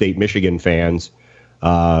Ohio State, Michigan fans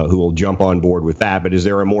who will jump on board with that. But is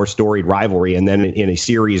there a more storied rivalry? And then in a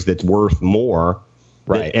series that's worth more,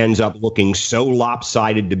 right, that ends up looking so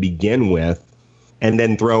lopsided to begin with, and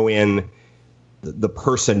then throw in the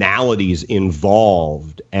personalities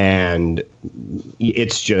involved, and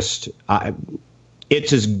it's just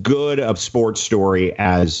it's as good a sports story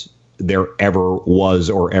as there ever was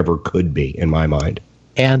or ever could be in my mind.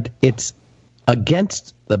 And it's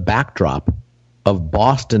against the backdrop of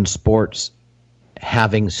Boston sports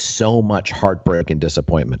having so much heartbreak and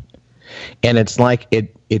disappointment. And it's like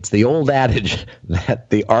it's the old adage that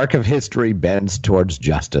the arc of history bends towards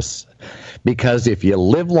justice. Because if you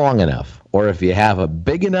live long enough, or if you have a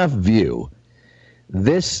big enough view,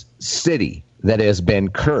 this city that has been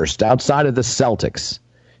cursed outside of the Celtics,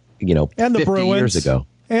 and the 50 Bruins, years ago.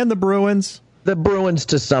 And the Bruins. The Bruins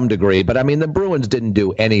to some degree, but I mean, the Bruins didn't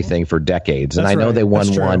do anything for decades. And I know they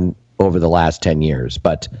won one over the last 10 years,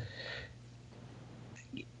 but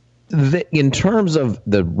in terms of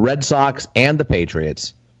the Red Sox and the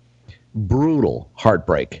Patriots, brutal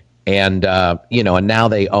heartbreak. And, and now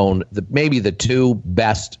they own maybe the two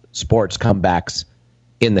best sports comebacks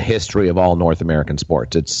in the history of all North American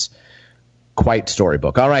sports. It's quite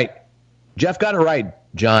storybook. All right. Jeff got it right,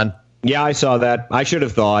 John. Yeah, I saw that. I should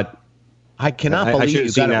have thought. I cannot believe I should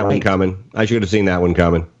have seen that one coming. I should have seen that one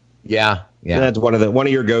coming. Yeah. That's one of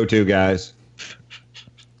your go-to guys.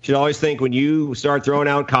 You should always think when you start throwing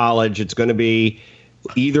out college, it's going to be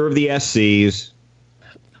either of the SCs,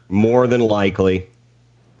 more than likely.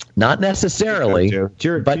 Not necessarily,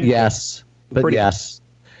 but yes. Yes.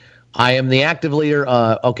 I am the active leader.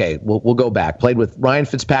 Okay, we'll go back. Played with Ryan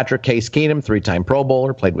Fitzpatrick, Case Keenum, 3-time Pro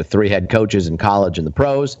Bowler. Played with 3 head coaches in college and the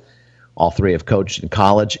pros. All three have coached in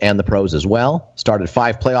college and the pros as well. Started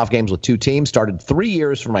 5 playoff games with 2 teams. Started 3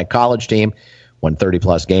 years for my college team. Won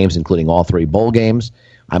 30-plus games, including all 3 bowl games.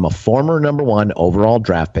 I'm a former number 1 overall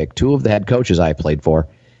draft pick. 2 of the head coaches I played for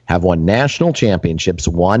have won national championships.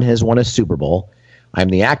 1 has won a Super Bowl. I'm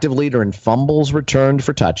the active leader in fumbles returned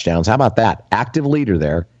for touchdowns. How about that? Active leader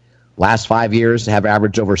there. Last 5 years have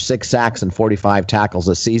averaged over 6 sacks and 45 tackles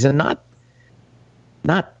a season.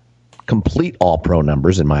 Not complete all-pro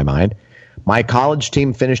numbers in my mind. My college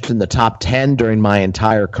team finished in the top 10 during my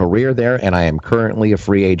entire career there, and I am currently a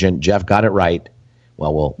free agent. Jeff got it right.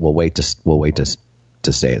 Well, we'll wait to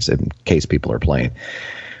say it in case people are playing.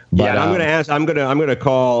 But, yeah, I'm going to ask. I'm going to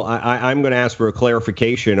call. I'm going to ask for a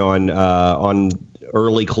clarification on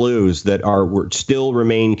early clues that still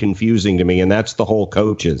remain confusing to me, and that's the whole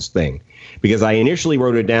coaches thing. Because I initially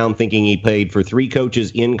wrote it down thinking he played for 3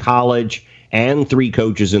 coaches in college and 3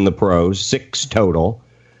 coaches in the pros, 6 total.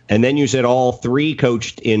 And then you said all 3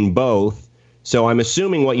 coached in both. So I'm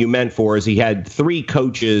assuming what you meant for is he had 3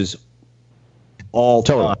 coaches all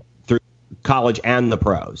total through college and the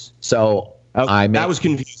pros. So that was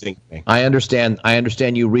confusing to me. I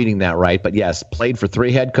understand you reading that right, but yes, played for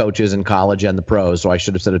 3 head coaches in college and the pros. So I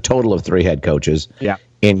should have said a total of 3 head coaches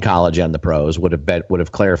in college and the pros would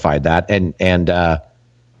have clarified that.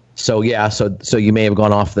 So you may have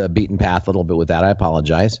gone off the beaten path a little bit with that. I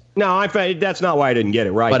apologize. No, that's not why I didn't get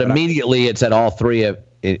it right. But immediately it said all 3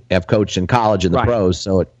 have coached in college and the pros,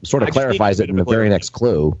 so it sort of clarifies it in the very next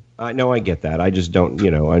clue. No, I get that. I just don't,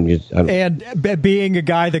 And being a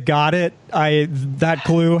guy that got it, that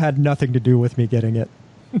clue had nothing to do with me getting it.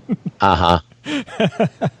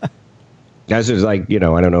 Guys, is like, I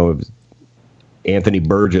don't know, Anthony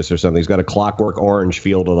Burgess or something. He's got a Clockwork Orange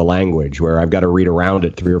feel to the language where I've got to read around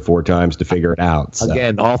it 3 or 4 times to figure it out. So.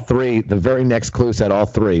 Again, all 3. The very next clue said all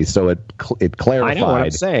 3, so it clarified. I know what I'm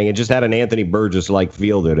saying. It just had an Anthony Burgess-like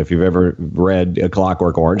feel to it. If you've ever read A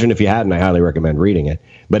Clockwork Orange, and if you hadn't, I highly recommend reading it.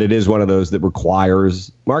 But it is one of those that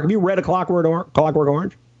requires. Mark, have you read A Clockwork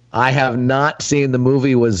Orange? I have not seen the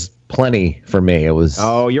movie. Was plenty for me. It was.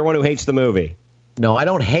 Oh, you're one who hates the movie. No, I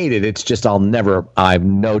don't hate it. It's just I have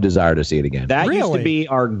no desire to see it again. That used to be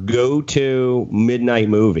our go-to midnight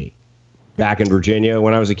movie back in Virginia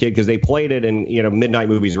when I was a kid, because they played it, and midnight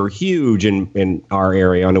movies were huge in our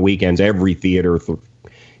area on the weekends. Every theater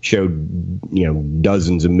showed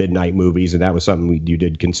dozens of midnight movies, and that was something you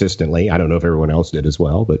did consistently. I don't know if everyone else did as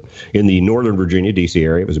well, but in the Northern Virginia, D.C.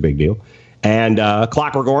 area, it was a big deal. And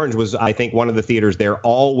Clockwork Orange was, I think, one of the theaters there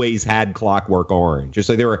always had Clockwork Orange. Just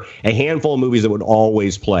like there were a handful of movies that would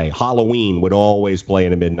always play. Halloween would always play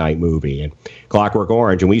in a midnight movie, and Clockwork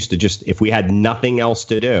Orange. And we used to just, if we had nothing else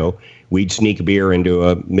to do, we'd sneak beer into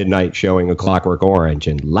a midnight showing of Clockwork Orange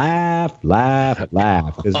and laugh.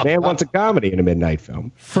 Because man wants a comedy in a midnight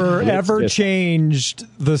film. Forever changed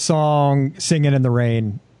the song Singing in the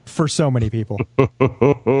Rain for so many people.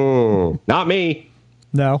 Not me.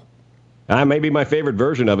 No. Maybe my favorite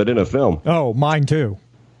version of it in a film. Oh, mine too.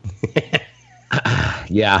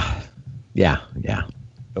 Yeah.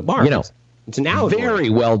 But Mark, it's an allegory. Very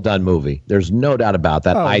well done movie. There's no doubt about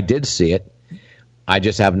that. Oh. I did see it. I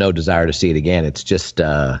just have no desire to see it again. It's just,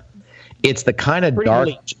 it's the kind of dark.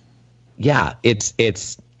 Bleak. Yeah,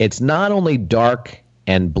 it's not only dark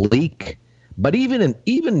and bleak, but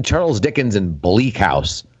even Charles Dickens in Bleak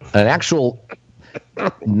House, an actual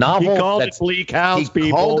novel. He called it Bleak House,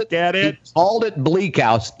 people. Get it? He called it Bleak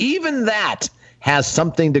House. Even that has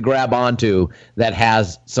something to grab onto that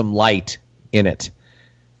has some light in it.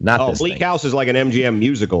 Not Bleak thing. House is like an MGM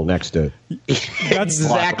musical next to That's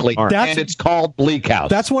exactly. And it's called Bleak House.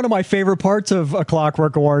 That's one of my favorite parts of A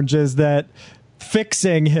Clockwork Orange is that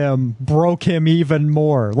fixing him broke him even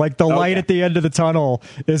more. Like the light at the end of the tunnel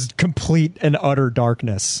is complete and utter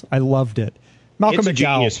darkness. I loved it. Malcolm It's a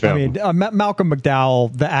genius film. McDowell. I mean, Malcolm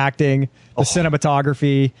McDowell, the acting, the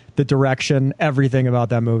cinematography, the direction, everything about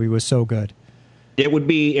that movie was so good. It would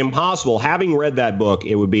be impossible. Having read that book,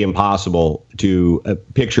 it would be impossible to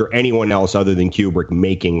picture anyone else other than Kubrick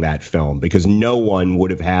making that film, because no one would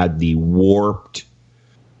have had the warped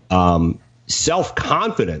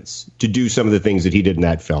self-confidence to do some of the things that he did in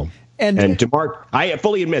that film. And to Mark, I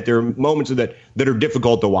fully admit there are moments of that are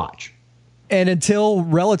difficult to watch. And until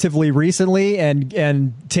relatively recently,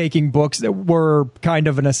 and taking books that were kind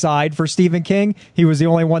of an aside for Stephen King, he was the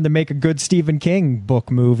only one to make a good Stephen King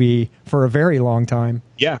book movie for a very long time.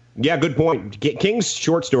 Yeah, good point. King's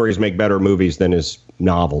short stories make better movies than his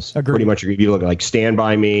novels. Agreed. Pretty much, if you look at like Stand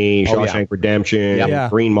By Me, Shawshank Redemption, Yeah.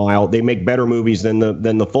 Green Mile, they make better movies than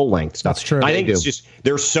the full length stuff. That's true. I think it's just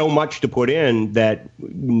there's so much to put in that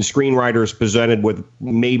screenwriters presented with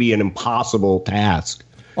maybe an impossible task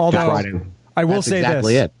Although I will say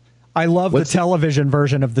exactly this. It. I love the television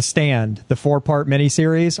version of The Stand, the 4-part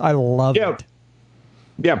miniseries. I love it.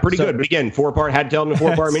 Yeah, pretty good. But again, 4-part had to tell them a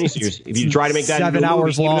 4-part miniseries. If you try to make that 7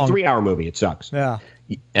 hours movie, long, even a 3-hour movie, it sucks. Yeah.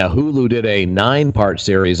 Hulu did a 9-part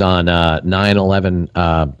series on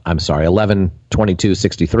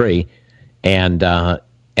 11/22/63, and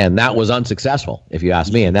that was unsuccessful, if you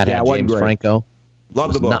ask me. And that had James Franco.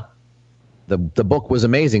 Love the book. The book was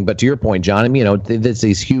amazing, but to your point, John, there's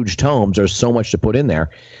these huge tomes. There's so much to put in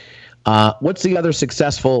there. What's the other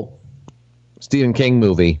successful Stephen King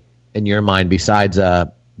movie in your mind besides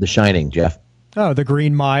The Shining, Jeff? Oh, The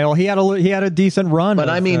Green Mile. He had a decent run.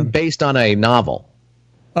 But based on a novel,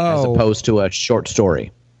 as opposed to a short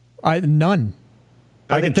story. None.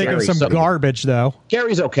 I can think of some garbage though.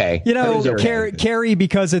 Carrie's okay. Carrie,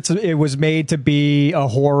 because it was made to be a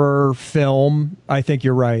horror film. I think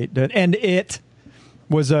you're right, and it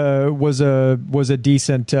was a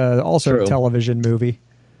decent also television movie.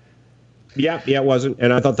 Yeah, it wasn't.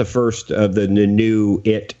 And I thought the first of the new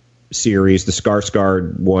It series, the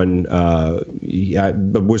Skarsgård one,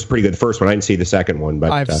 was pretty good. The first one, I didn't see the second one,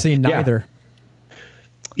 but I've seen neither.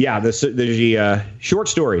 Yeah, the short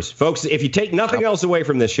stories. Folks, if you take nothing else away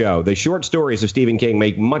from this show, the short stories of Stephen King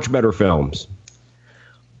make much better films.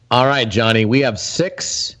 All right, Johnny, we have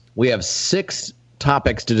six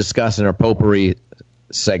topics to discuss in our potpourri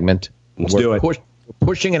segment. Let's do it.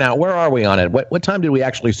 Pushing it out. Where are we on it? What time did we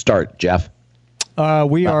actually start, Jeff?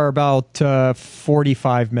 We are about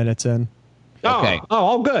 45 minutes in. Okay.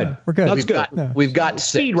 All good. We're good. We've got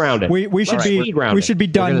speed rounded. We should be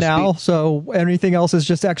done now. So anything else is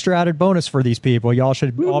just extra added bonus for these people. Y'all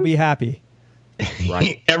should all be happy.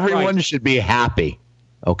 Right. Everyone should be happy.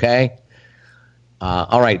 Okay.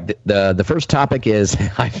 All right. The first topic is,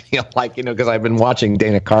 I feel like, because I've been watching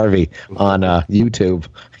Dana Carvey on YouTube,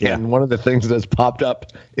 and one of the things that's popped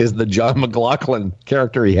up is the John McLaughlin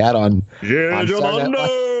character he had on.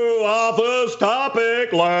 Our first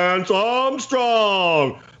topic, Lance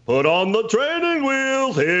Armstrong. Put on the training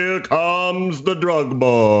wheels. Here comes the drug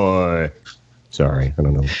boy. Sorry, I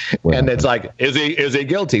don't know. And it's like, is he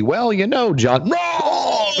guilty? Well, John. No!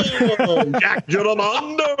 Jack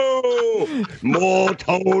Girarmando! More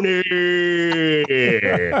Tony!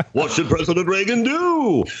 What should President Reagan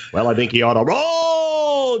do? Well, I think he ought to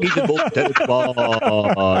wrong! He should vote tennis ball.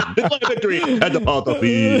 Declare victory at the Panther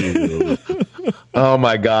Field. Oh,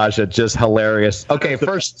 my gosh, it's just hilarious. Okay,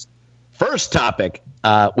 first topic.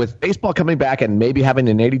 With baseball coming back and maybe having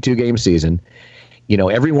an 82-game season,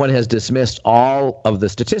 everyone has dismissed all of the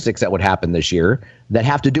statistics that would happen this year that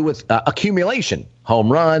have to do with accumulation, home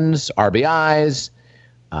runs, RBIs,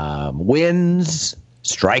 wins,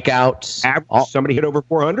 strikeouts. Somebody hit over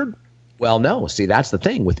 400? Well, no. See, that's the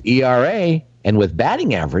thing. With ERA and with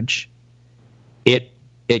batting average, it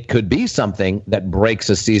could be something that breaks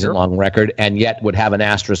a season-long record and yet would have an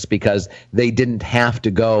asterisk because they didn't have to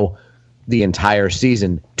go the entire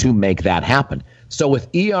season to make that happen. So with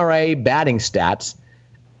ERA batting stats,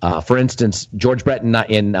 for instance, George Brett in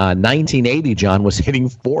 1980, John, was hitting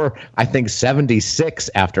 76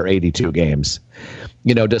 after 82 games.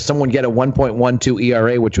 Does someone get a 1.12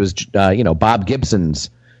 ERA, which was, Bob Gibson's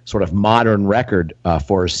sort of modern record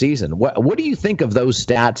for a season? What do you think of those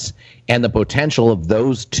stats and the potential of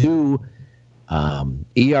those two,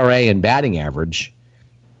 ERA and batting average,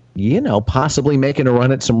 possibly making a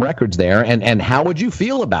run at some records there? And how would you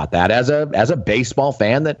feel about that as a baseball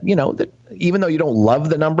fan that even though you don't love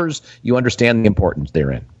the numbers, you understand the importance they're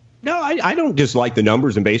in? No, I don't dislike the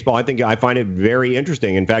numbers in baseball. I find it very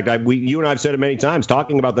interesting. In fact, you and I have said it many times,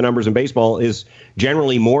 talking about the numbers in baseball is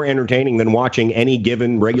generally more entertaining than watching any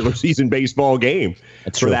given regular season baseball game,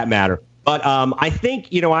 for that matter. But I think,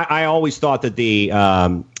 I always thought that the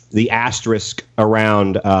asterisk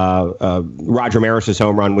around Roger Maris's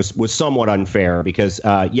home run was somewhat unfair because,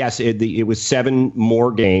 yes, it was 8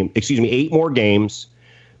 more games.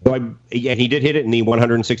 And he did hit it in the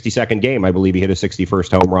 162nd game. I believe he hit a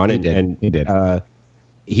 61st home run. He did.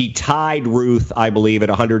 He tied Ruth, I believe, at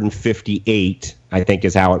 158, I think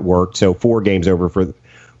is how it worked. So 4 games over for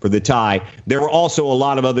the tie. There were also a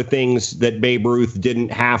lot of other things that Babe Ruth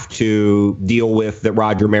didn't have to deal with that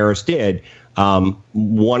Roger Maris did.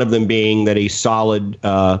 One of them being that a solid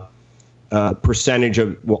percentage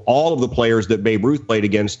of all of the players that Babe Ruth played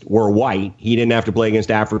against were white. He didn't have to play against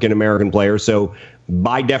African-American players. So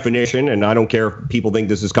by definition, and I don't care if people think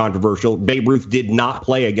this is controversial, Babe Ruth did not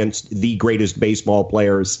play against the greatest baseball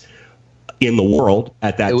players in the world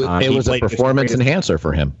at that time. It was a performance enhancer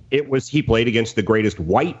for him. He played against the greatest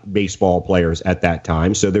white baseball players at that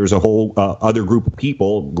time. So there's a whole other group of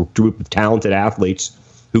talented athletes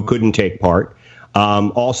who couldn't take part.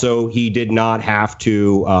 Also, he did not have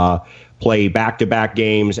to play back-to-back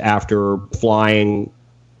games after flying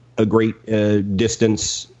a great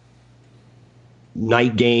distance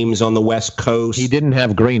night games on the West Coast. He didn't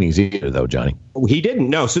have greenies either, though, Johnny. He didn't,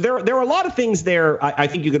 no. So there are a lot of things there. I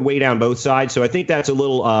think you could weigh down both sides. So I think that's a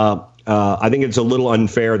little. I think it's a little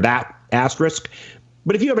unfair, that asterisk.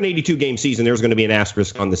 But if you have an 82-game season, there's going to be an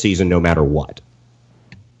asterisk on the season no matter what.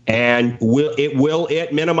 And will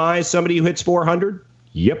it minimize somebody who hits 400?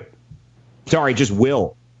 Yep. Sorry, just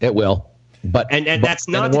will. It will. But that's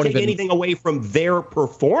not to take anything away from their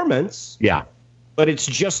performance. Yeah. But it's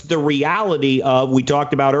just the reality of, we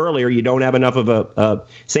talked about earlier, you don't have enough of a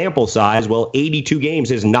sample size. Well, 82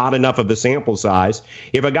 games is not enough of a sample size.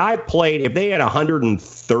 If a guy played, if they had a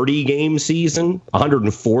 130-game season,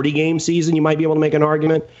 140-game season, you might be able to make an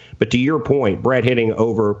argument. But to your point, Brett hitting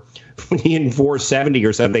over in 470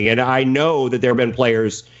 or something, and I know that there have been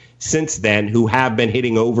players since then who have been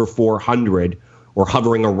hitting over 400 or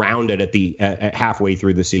hovering around it at the halfway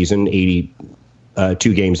through the season,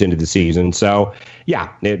 82 games into the season. So,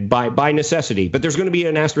 yeah, by necessity. But there's going to be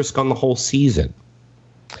an asterisk on the whole season.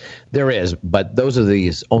 There is, but those are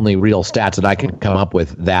the only real stats that I can come up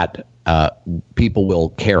with that people will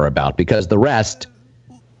care about, because the rest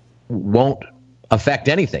won't affect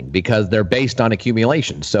anything because they're based on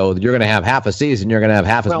accumulation. So you're going to have half a season, you're going to have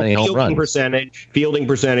half as many home runs. Fielding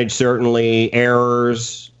percentage, certainly,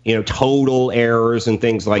 errors, total errors and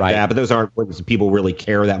things like that. But those aren't what people really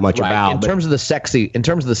care that much about. In terms of the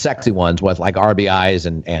sexy ones, with like RBIs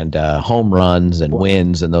and home runs and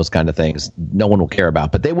wins and those kind of things, no one will care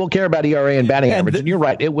about. But they will care about ERA and batting average. And you're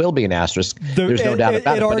right, it will be an asterisk. There's no doubt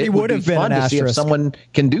about it. It already would have been an asterisk. To see if someone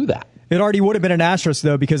can do that. It already would have been an asterisk,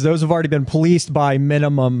 though, because those have already been policed by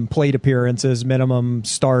minimum plate appearances, minimum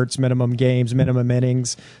starts, minimum games, minimum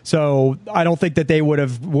innings. So I don't think that they would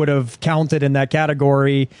have counted in that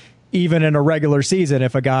category even in a regular season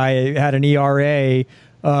if a guy had an ERA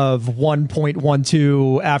of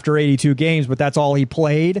 1.12 after 82 games, but that's all he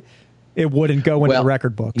played. It wouldn't go into the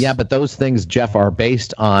record books. Yeah, but those things, Jeff, are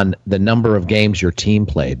based on the number of games your team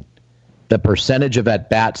played, the percentage of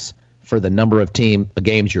at-bats for the number of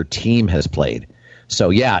games your team has played. So,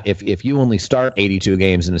 yeah, if you only start 82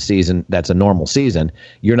 games in a season that's a normal season,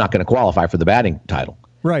 you're not going to qualify for the batting title.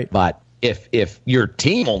 Right. But if your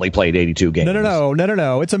team only played 82 games.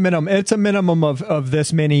 No. It's a minimum of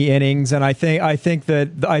this many innings, and I think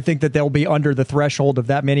that they'll be under the threshold of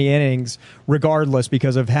that many innings regardless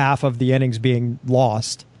because of half of the innings being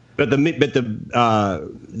lost. But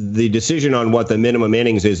the decision on what the minimum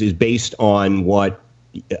innings is based on what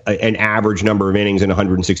an average number of innings in a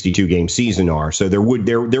 162 game season are. So there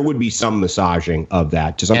would be some massaging of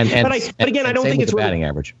that to some. But again, I don't think it's batting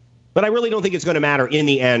average. But I really don't think it's going to matter in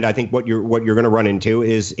the end. I think what you're going to run into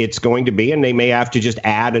is it's going to be, and they may have to just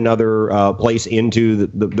add another place into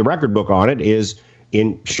the record book on it, is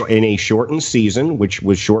in a shortened season, which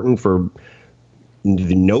was shortened for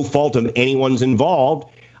no fault of anyone's involved.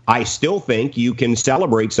 I still think you can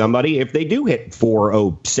celebrate somebody if they do hit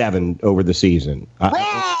 407 over the season.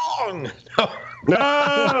 Wrong!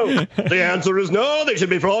 No! The answer is no. They should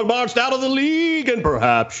be frog-marched out of the league and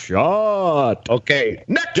perhaps shot. Okay,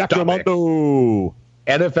 next Giacomo.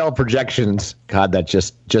 NFL projections. God, that's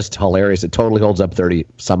just hilarious. It totally holds up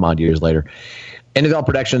 30-some-odd years later. NFL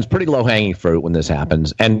projections, pretty low-hanging fruit when this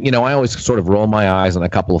happens. And, I always sort of roll my eyes on a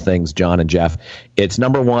couple of things, John and Jeff. It's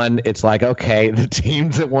number one, it's like, okay, the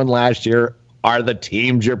teams that won last year are the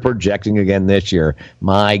teams you're projecting again this year.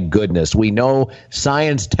 My goodness. We know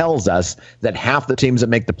science tells us that half the teams that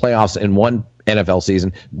make the playoffs in one NFL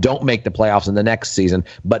season don't make the playoffs in the next season.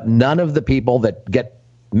 But none of the people that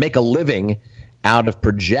make a living out of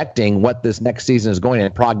projecting what this next season is going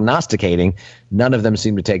and prognosticating, none of them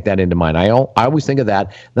seem to take that into mind. I always think of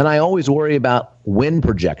that. Then I always worry about win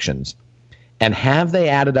projections. And have they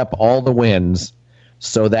added up all the wins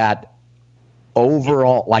so that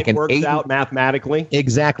overall, like it works out mathematically?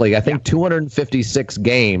 Exactly. I think 256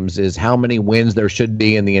 games is how many wins there should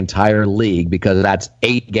be in the entire league, because that's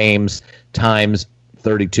 8 games times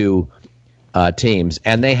 32 teams.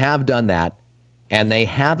 And they have done that. And they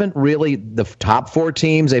haven't really, the top 4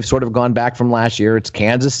 teams, they've sort of gone back from last year. It's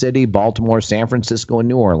Kansas City, Baltimore, San Francisco, and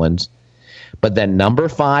New Orleans. But then number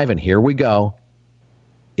 5, and here we go,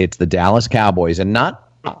 it's the Dallas Cowboys. And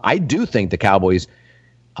I do think the Cowboys,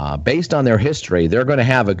 based on their history, they're going to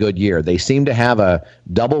have a good year. They seem to have a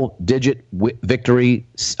double-digit victory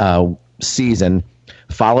season,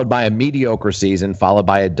 followed by a mediocre season, followed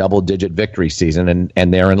by a double-digit victory season,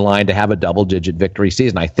 and they're in line to have a double-digit victory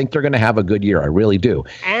season. I think they're going to have a good year. I really do.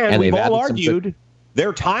 And we've all argued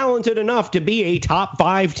they're talented enough to be a top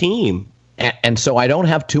 5 team. And so I don't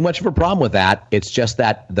have too much of a problem with that. It's just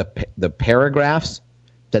that the paragraphs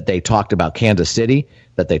that they talked about Kansas City,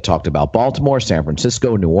 that they talked about Baltimore, San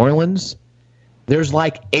Francisco, New Orleans, there's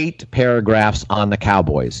like 8 paragraphs on the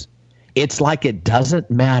Cowboys. It's like it doesn't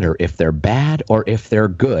matter if they're bad or if they're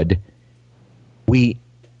good.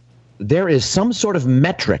 There is some sort of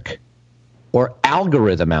metric or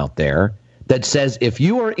algorithm out there that says if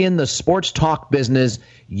you are in the sports talk business,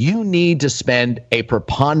 you need to spend a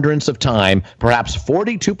preponderance of time, perhaps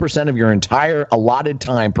 42% of your entire allotted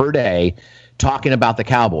time per day, talking about the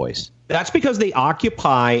Cowboys. That's because they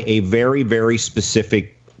occupy a very, very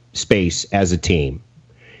specific space as a team.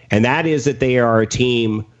 And that is that they are a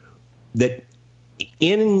team that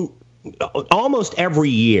in almost every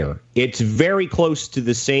year, it's very close to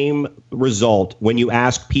the same result when you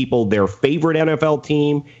ask people their favorite NFL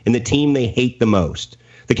team and the team they hate the most.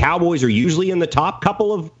 The Cowboys are usually in the top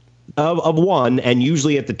couple of one and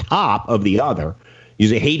usually at the top of the other.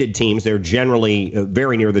 Usually hated teams, they're generally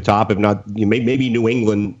very near the top, if not, maybe New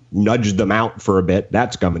England nudged them out for a bit.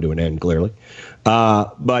 That's coming to an end, clearly.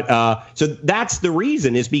 So that's the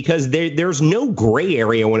reason, is because there's no gray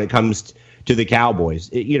area when it comes to the Cowboys.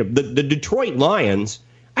 The Detroit Lions,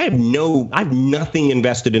 I have nothing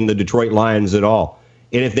invested in the Detroit Lions at all.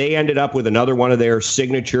 And if they ended up with another one of their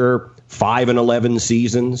signature 5-11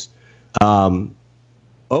 seasons,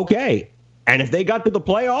 okay. And if they got to the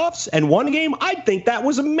playoffs and won a game, I'd think that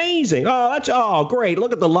was amazing. Oh, great.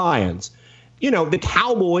 Look at the Lions. The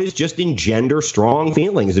Cowboys just engender strong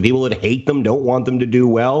feelings. The people that hate them don't want them to do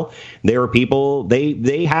well. There are people,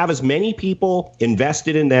 they have as many people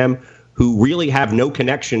invested in them who really have no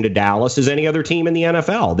connection to Dallas as any other team in the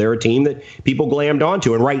NFL. They're a team that people glammed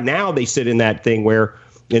onto. And right now they sit in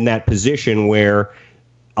that position where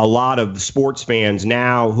a lot of sports fans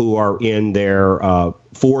now who are in their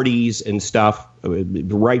 40s and stuff,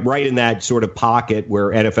 right in that sort of pocket where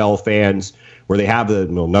NFL fans, where they have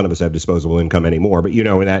none of us have disposable income anymore, but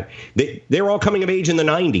in that they're all coming of age in the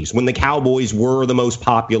 90s when the Cowboys were the most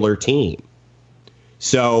popular team.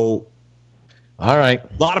 So, all right,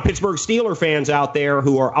 a lot of Pittsburgh Steelers fans out there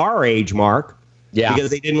who are our age, Mark, because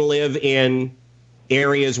they didn't live in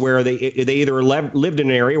areas where they either lived in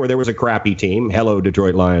an area where there was a crappy team, hello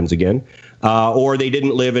Detroit Lions again, or they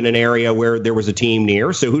didn't live in an area where there was a team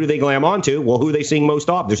near. So who do they glam onto? Well, who are they seeing most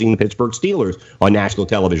often? They're seeing the Pittsburgh Steelers on national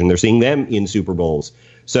television. They're seeing them in Super Bowls.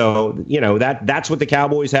 So, that's what the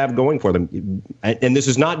Cowboys have going for them. And this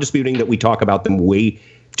is not disputing that we talk about them way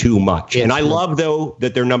too much. And I love, though,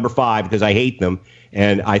 that they're number 5 because I hate them.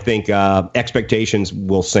 And I think expectations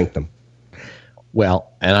will sink them.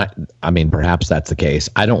 Well, and I mean, perhaps that's the case.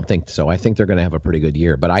 I don't think so. I think they're going to have a pretty good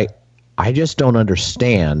year. But I just don't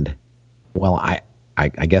understand. Well, I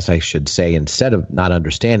guess I should say, instead of not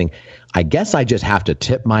understanding, I guess I just have to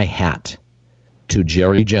tip my hat to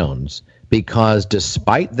Jerry Jones, because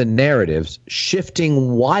despite the narratives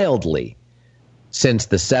shifting wildly since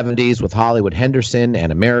the 70s with Hollywood Henderson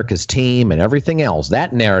and America's Team and everything else,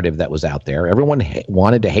 that narrative that was out there, everyone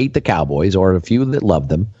wanted to hate the Cowboys, or a few that loved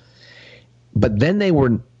them. But then they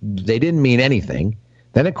didn't mean anything.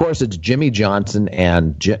 Then, of course, it's Jimmy Johnson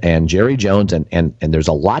and Jerry Jones, and there's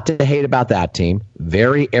a lot to hate about that team.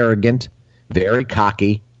 Very arrogant, very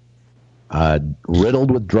cocky,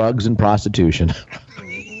 riddled with drugs and prostitution.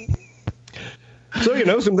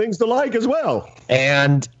 So, some things to like as well.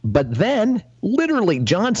 But then, literally,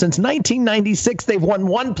 John, since 1996, they've won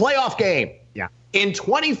one playoff game. Yeah. In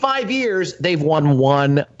 25 years, they've won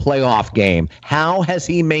one playoff game. How has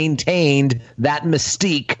he maintained that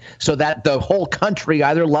mystique so that the whole country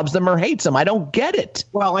either loves them or hates them? I don't get it.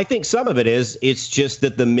 Well, I think some of it's just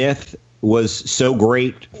that the myth was so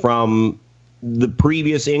great from the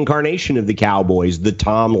previous incarnation of the Cowboys, the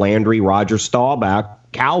Tom Landry, Roger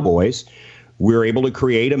Staubach Cowboys. We were able to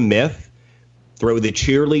create a myth, throw the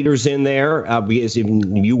cheerleaders in there, because if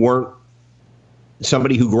you weren't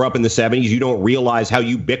somebody who grew up in the 70s, you don't realize how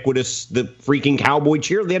ubiquitous the freaking Cowboy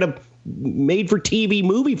cheer. They had a made-for-TV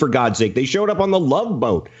movie, for God's sake. They showed up on the Love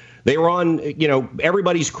Boat. They were on,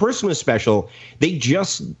 everybody's Christmas special. They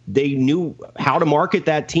knew how to market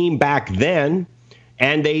that team back then,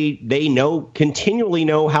 and they continually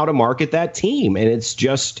know how to market that team. And it's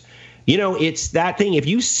just, it's that thing. If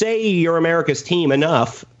you say you're America's team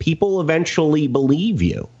enough, people eventually believe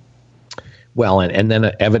you. Well, and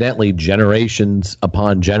then evidently generations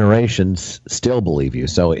upon generations still believe you.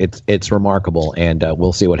 So it's remarkable, and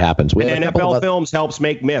we'll see what happens. And NFL Films helps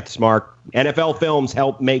make myths, Mark. NFL Films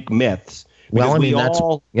help make myths. Well, I mean,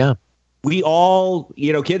 yeah. we all,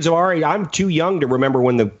 kids of our age, I'm too young to remember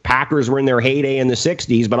when the Packers were in their heyday in the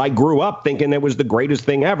 60s, but I grew up thinking it was the greatest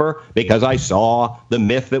thing ever because I saw the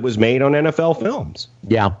myth that was made on NFL films.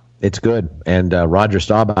 Yeah, it's good. And Roger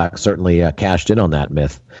Staubach certainly cashed in on that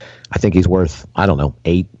myth. I think he's worth, I don't know,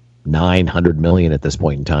 $800-900 million at this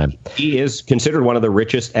point in time. He is considered one of the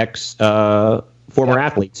richest former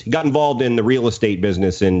athletes. He got involved in the real estate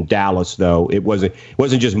business in Dallas, though. It wasn't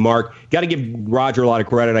just Mark. Got to give Roger a lot of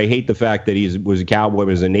credit. I hate the fact that he was a Cowboy,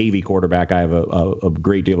 was a Navy quarterback. I have a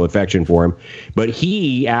great deal of affection for him. But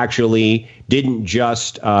he actually didn't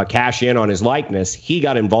just cash in on his likeness. He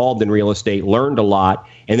got involved in real estate, learned a lot,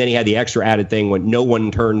 and then he had the extra added thing when no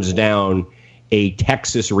one turns down a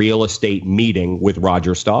Texas real estate meeting with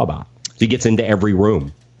Roger Staubach. So he gets into every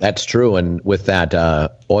room. That's true. And with that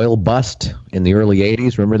oil bust in the early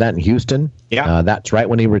 80s, remember that in Houston? Yeah. That's right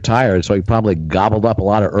when he retired. So he probably gobbled up a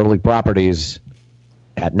lot of early properties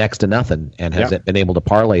at next to nothing and has been able to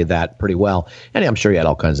parlay that pretty well. And I'm sure he had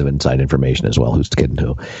all kinds of inside information as well. Who's kidding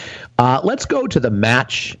who? Let's go to the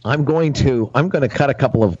match. I'm going to cut a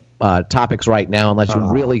couple of topics right now unless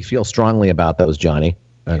you really feel strongly about those, Johnny.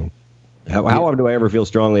 How do I ever feel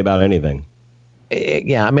strongly about anything?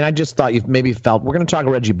 Yeah, I mean, I just thought you maybe felt we're going to talk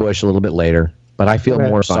Reggie Bush a little bit later, but I feel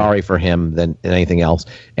more sorry for him than anything else.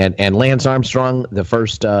 And Lance Armstrong, the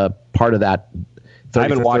first part of that. I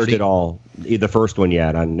haven't watched it all, the first one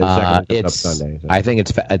yet. On the second one up Sunday. So. I think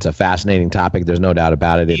it's a fascinating topic. There's no doubt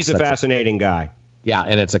about it. He's a fascinating guy. Yeah,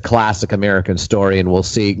 and it's a classic American story, and we'll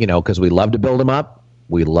see. Because we love to build him up,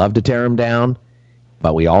 we love to tear him down,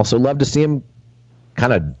 but we also love to see him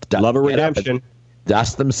kind of love a redemption.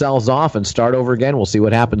 Dust themselves off and start over again. We'll see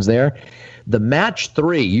what happens there. The match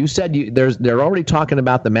 3, you said they're already talking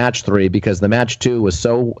about the match 3 because the match 2 was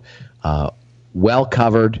so well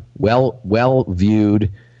covered, well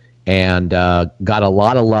viewed, and got a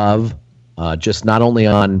lot of love, just not only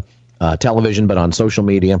on television but on social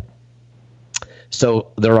media.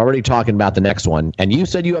 So they're already talking about the next one. And you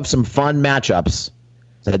said you have some fun matchups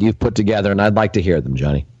that you've put together, and I'd like to hear them,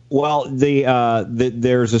 Johnny. Well,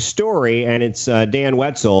 there's a story, and it's Dan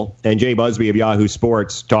Wetzel and Jay Busby of Yahoo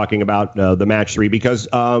Sports talking about the match 3 because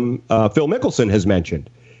Phil Mickelson has mentioned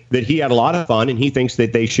that he had a lot of fun, and he thinks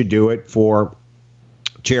that they should do it for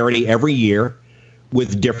charity every year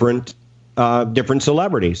with different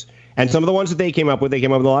celebrities. And some of the ones that they came up with a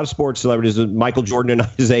lot of sports celebrities, Michael Jordan and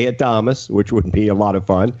Isaiah Thomas, which would be a lot of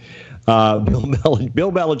fun,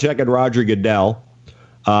 Bill Belichick and Roger Goodell.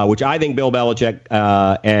 Which I think Bill Belichick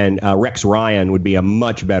and Rex Ryan would be a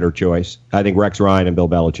much better choice. I think Rex Ryan and Bill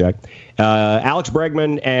Belichick. Alex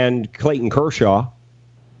Bregman and Clayton Kershaw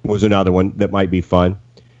was another one that might be fun.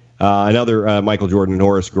 Another Michael Jordan and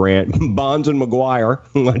Horace Grant. Bonds and McGuire,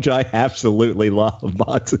 which I absolutely love.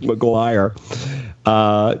 Bonds and McGuire.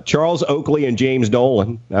 Charles Oakley and James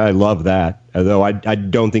Dolan. I love that. Although I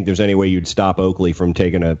don't think there's any way you'd stop Oakley from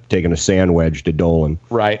taking a sand wedge to Dolan.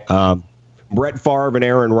 Right. Brett Favre and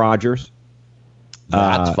Aaron Rodgers.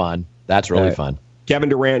 That's fun. That's really fun. Kevin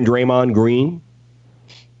Durant and Draymond Green.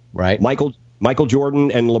 Right. Michael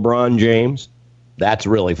Jordan and LeBron James. That's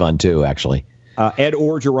really fun, too, actually. Ed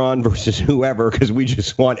Orgeron versus whoever, because we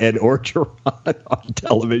just want Ed Orgeron on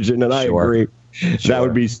television, and I agree. Sure. That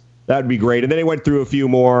would be great. And then he went through a few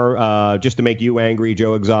more just to make you angry.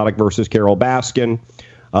 Joe Exotic versus Carol Baskin.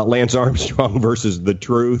 Lance Armstrong versus The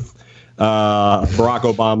Truth. Barack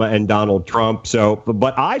Obama and Donald Trump. So,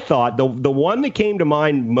 but I thought the one that came to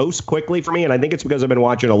mind most quickly for me, and I think it's because I've been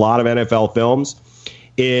watching a lot of NFL films,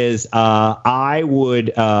 is I would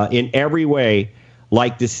in every way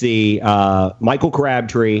like to see Michael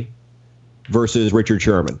Crabtree versus Richard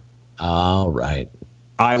Sherman. All right.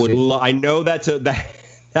 I would. I know that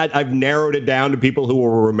I've narrowed it down to people who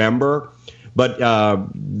will remember, but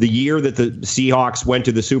the year that the Seahawks went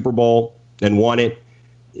to the Super Bowl and won it.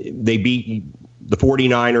 They beat the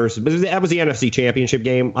 49ers. That was the NFC Championship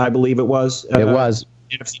game, I believe it was. It was.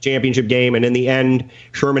 NFC Championship game. And in the end,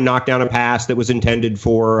 Sherman knocked down a pass that was intended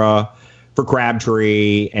for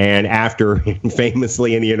Crabtree. And after,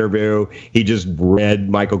 famously in the interview, he just read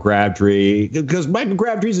Michael Crabtree. Because Michael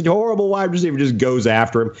Crabtree's a horrible wide receiver, just goes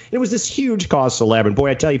after him. And it was this huge cost 11. Boy,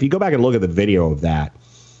 I tell you, if you go back and look at the video of that,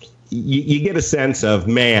 you get a sense of,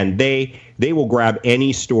 man, they will grab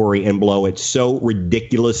any story and blow it so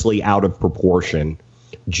ridiculously out of proportion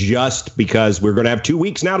just because we're going to have 2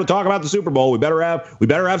 weeks now to talk about the Super Bowl. We better have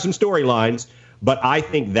some storylines. But I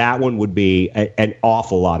think that one would be an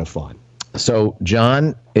awful lot of fun. So,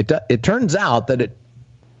 John, it turns out that it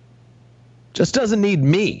just doesn't need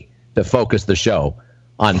me to focus the show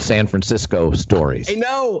on San Francisco stories. I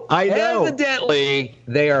know. Evidently,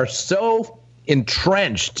 they are so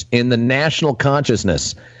entrenched in the national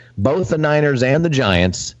consciousness, both the Niners and the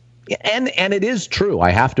Giants. And it is true.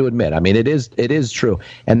 I have to admit. I mean, it is true.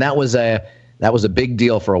 And that was a big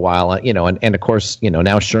deal for a while, and of course,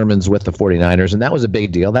 now Sherman's with the 49ers, and that was a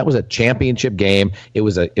big deal. That was a championship game. It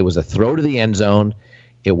was a throw to the end zone.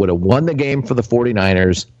 It would have won the game for the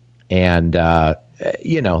 49ers. And,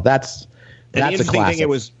 that's the interesting classic. thing,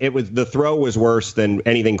 it was the throw was worse than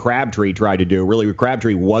anything Crabtree tried to do. Really,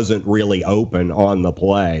 Crabtree wasn't really open on the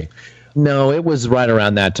play. No, it was right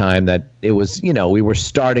around that time that it was, we were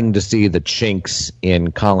starting to see the chinks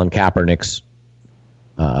in Colin Kaepernick's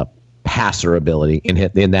passer ability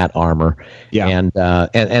in that armor. Yeah. And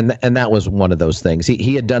that was one of those things.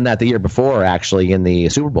 He had done that the year before, actually, in the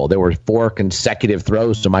Super Bowl. There were 4 consecutive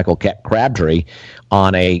throws to Michael Crabtree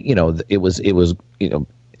on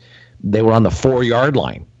they were on the 4-yard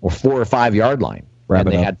line or 4 or 5 yard line. Wrap and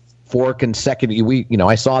it they up. had 4 consecutive.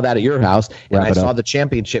 I saw that at your house, and Wrap I it saw up. the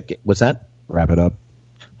championship. Was that? Wrap it up.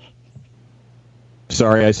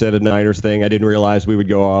 Sorry, I said a Niners thing. I didn't realize we would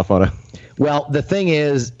go off on a. Well, the thing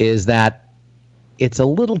is that it's a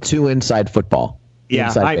little too inside football. Yeah,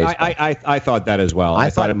 inside baseball. I thought that as well. I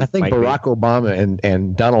think might Barack Obama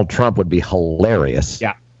and Donald Trump would be hilarious.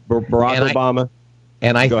 Yeah, Barack And Obama.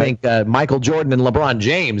 And I Go think Michael Jordan and LeBron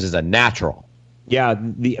James is a natural. Yeah,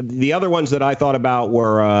 the other ones that I thought about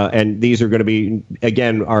were, and these are going to be,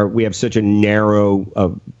 again, we have such a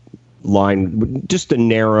narrow line, just a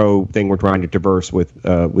narrow thing we're trying to traverse with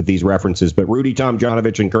these references. But Rudy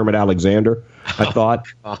Tomjanovich and Kermit Alexander, I thought,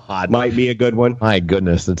 might be a good one. My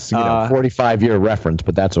goodness, it's 45-year reference,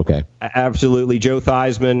 but that's okay. Absolutely, Joe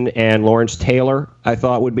Theismann and Lawrence Taylor, I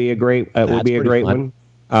thought would be a great fun.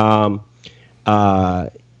 one.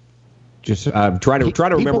 Just trying to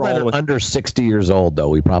remember People that all are under 60 years old, though,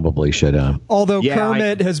 we probably should. Although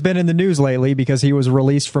Kermit has been in the news lately because he was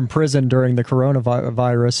released from prison during the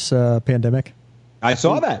coronavirus pandemic. I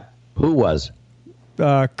saw that. Who was?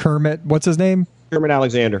 Kermit, what's his name? Kermit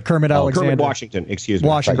Alexander. Kermit Alexander. Kermit Washington, excuse me.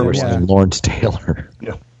 Washington, Kermit yeah. Lawrence Taylor.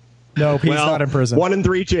 No, he's not in prison. 1 in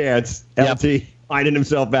 3 chance. Yep. LT finding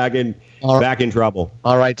himself back in trouble.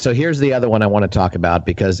 All right, so here's the other one I want to talk about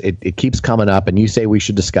because it keeps coming up, and you say we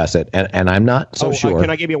should discuss it, and I'm not so sure. Can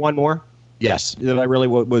I give you one more? Yes. That I really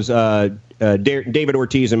was David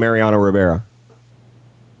Ortiz and Mariano Rivera.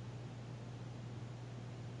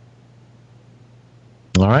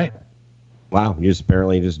 All right. Wow, you just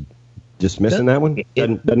apparently just dismissing that one?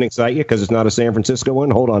 Doesn't excite you because it's not a San Francisco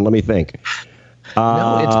one? Hold on, let me think.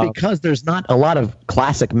 No, it's because there's not a lot of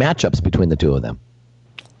classic matchups between the two of them.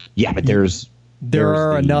 Yeah, but there the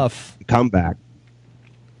are enough comeback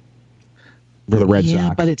for the Red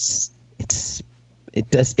Sox. But it's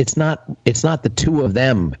not the two of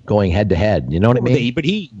them going head to head. You know what I mean? But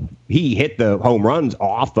he hit the home runs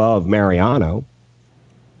off of Mariano.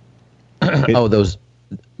 Those.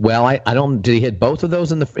 Well, I don't. Did he hit both of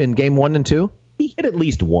those in game 1 and 2? He hit at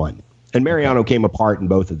least one, and Mariano came apart in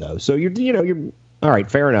both of those. So you're all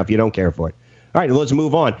right. Fair enough. You don't care for it. All right, let's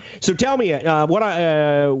move on. So tell me,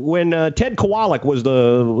 when Ted Kowalik was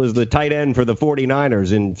the tight end for the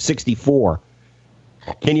 49ers in '64,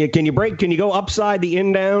 can you go upside the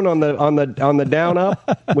in down on the down up?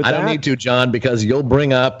 With I don't need to, John, because you'll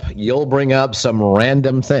bring up some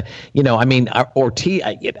random thing. Ortiz.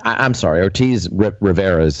 I'm sorry, Ortiz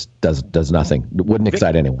Rivera does nothing. Wouldn't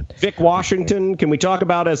excite anyone. Vic Washington. Can we talk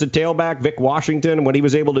about as a tailback Vic Washington and what he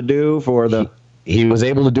was able to do for the? He was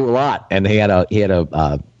able to do a lot, and he had a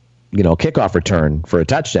kickoff return for a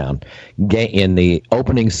touchdown in the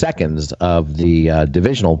opening seconds of the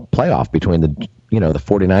divisional playoff between the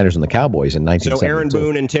 49ers and the Cowboys in 1972. So Aaron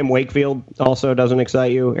Boone and Tim Wakefield also doesn't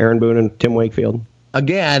excite you? Aaron Boone and Tim Wakefield?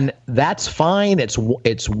 Again, that's fine. It's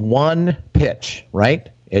one pitch, right?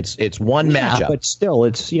 It's one matchup. But still,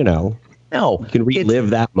 it's No, you can relive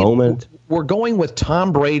that moment. We're going with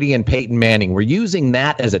Tom Brady and Peyton Manning. We're using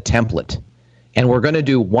that as a template. And we're going to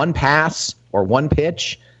do one pass or one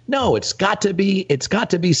pitch. No, it's got to be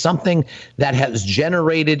something that has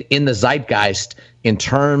generated in the zeitgeist in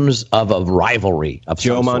terms of a rivalry of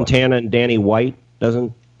Joe some sort. Montana and Danny White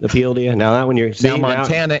doesn't appeal to you. Now that one you're seeing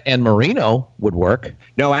Montana and Marino would work.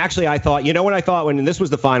 No, actually, I thought when this was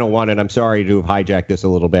the final one, and I'm sorry to have hijacked this a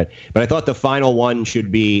little bit, but I thought the final one should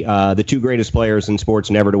be the two greatest players in sports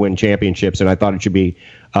never to win championships, and I thought it should be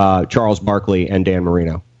Charles Barkley and Dan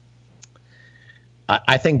Marino.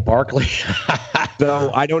 I think Barkley.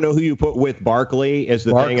 So I don't know who you put with Barkley is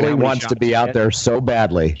the thing. Barkley wants to be out there so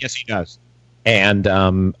badly. Yes, he does. And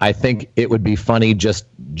I think it would be funny just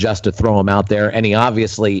to throw him out there. And he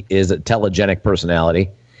obviously is a telegenic personality.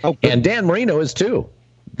 Oh, and Dan Marino is too.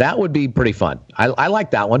 That would be pretty fun. I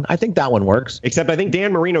like that one. I think that one works. Except I think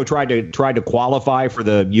Dan Marino tried to qualify for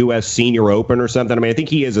the U.S. Senior Open or something. I mean, I think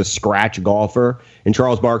he is a scratch golfer, and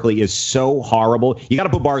Charles Barkley is so horrible. You got to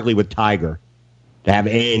put Barkley with Tiger to have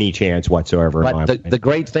any chance whatsoever. But the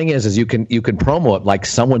great thing is you can promo it like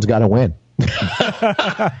someone's got to win.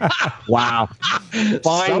 Wow.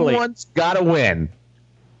 Finally. Someone's got to win.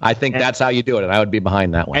 I think that's how you do it, and I would be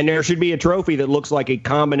behind that one. And there should be a trophy that looks like a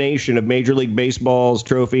combination of Major League Baseball's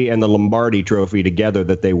trophy and the Lombardi trophy together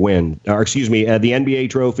that they win. Or excuse me, the NBA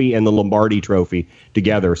trophy and the Lombardi trophy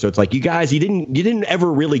together. So it's like, you guys, you didn't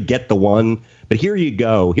ever really get the one, but here you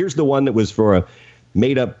go. Here's the one that was for a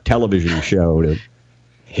made-up television show.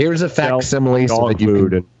 Here's a facsimile so that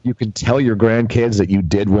you can tell your grandkids that you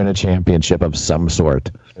did win a championship of some sort.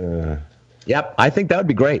 Yep, I think that would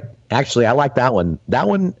be great. Actually, I like that one. That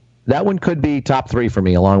one could be top 3 for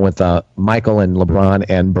me, along with Michael and LeBron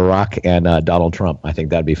and Barack and Donald Trump. I think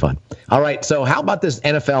that'd be fun. All right, so how about this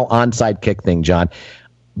NFL onside kick thing, John?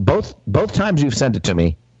 Both times you've sent it to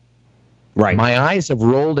me, right? My eyes have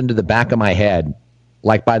rolled into the back of my head,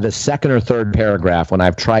 like by the second or third paragraph, when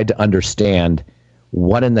I've tried to understand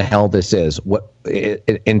what in the hell this is. What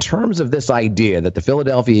in terms of this idea that the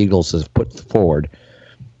Philadelphia Eagles has put forward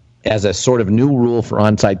as a sort of new rule for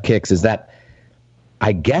onside kicks, is that,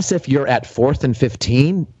 I guess, if you're at 4th and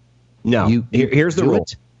 15, no. Here's the rule.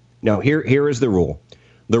 No, here is the rule.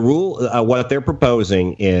 The rule, what they're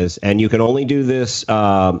proposing is, and you can only do this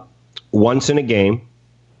once in a game.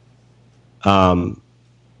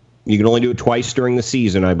 You can only do it twice during the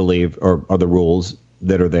season, I believe, or are the rules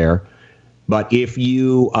that are there. But if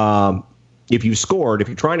you scored, if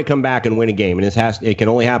you're trying to come back and win a game, and it can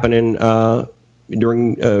only happen in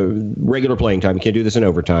during regular playing time. You can't do this in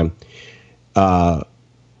overtime.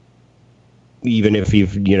 Even if you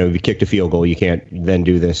kicked a field goal, you can't then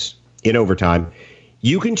do this in overtime.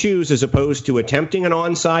 You can choose, as opposed to attempting an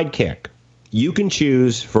onside kick, you can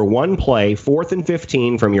choose for one play, 4th and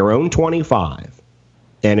 15 from your own 25.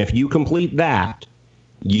 And if you complete that,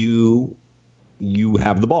 you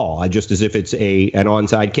have the ball, just as if it's an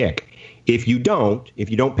onside kick. If you don't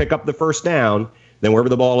pick up the first down, then wherever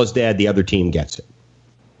the ball is dead, the other team gets it.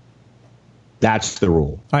 That's the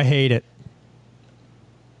rule. I hate it.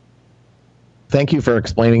 Thank you for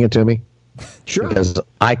explaining it to me. Sure. Because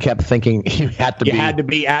I kept thinking you had to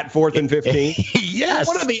be at 4th and 15. Yes.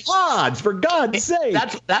 What are the odds, for God's sake?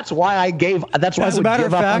 That's why I gave. That's why As I would a matter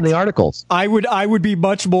give of up fact, on the articles. I would be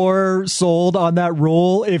much more sold on that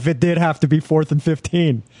rule if it did have to be 4th and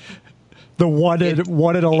 15. The one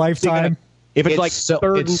in a lifetime. If it's like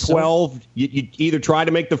 3rd and 12, you either try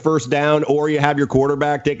to make the first down or you have your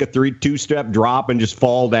quarterback take a 2-step drop and just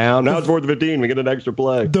fall down. Now it's 4th and 15. We get an extra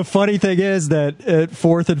play. The funny thing is that at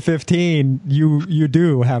 4th and 15, you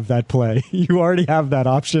do have that play. You already have that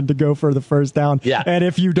option to go for the first down. Yeah, and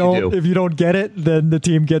if you don't get it, then the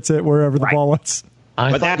team gets it wherever the ball was.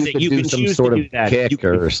 I thought you could do some sort of kick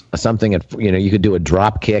or something. You could do a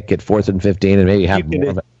drop kick at 4th and 15 and maybe have more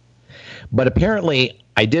of it. But apparently,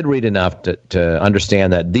 I did read enough to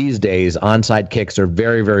understand that these days onside kicks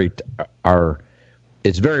are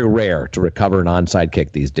it's very rare to recover an onside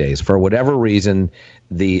kick these days. For whatever reason,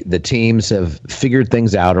 the teams have figured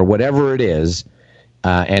things out, or whatever it is,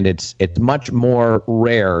 and it's much more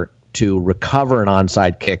rare to recover an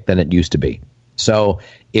onside kick than it used to be. So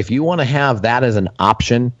if you want to have that as an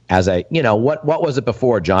option, as a what was it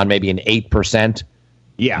before, John? Maybe an 8%.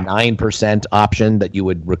 9% option that you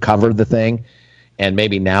would recover the thing, and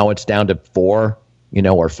maybe now it's down to 4,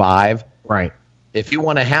 or 5. Right. If you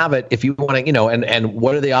want to have it, if you want to, and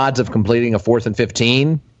what are the odds of completing a 4th and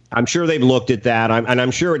 15? I'm sure they've looked at that, and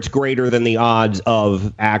I'm sure it's greater than the odds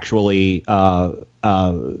of actually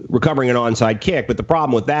recovering an onside kick. But the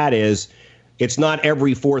problem with that is it's not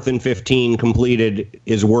every 4th and 15 completed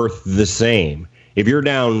is worth the same. If you're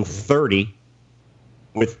down 30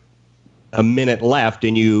 with a minute left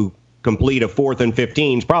and you complete a 4th and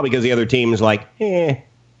 15, it's probably because the other team is like,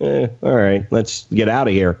 all right, let's get out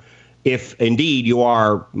of here. If indeed you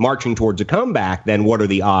are marching towards a comeback, then what are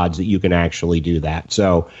the odds that you can actually do that?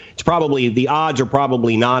 So the odds are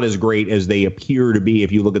probably not as great as they appear to be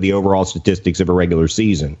if you look at the overall statistics of a regular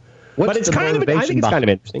season. But it's kind of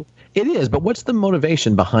interesting. It is, but what's the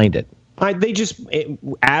motivation behind it?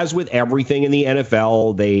 As with everything in the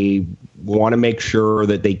NFL, they want to make sure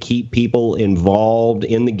that they keep people involved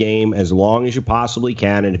in the game as long as you possibly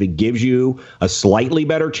can. And if it gives you a slightly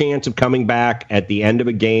better chance of coming back at the end of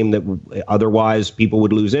a game that otherwise people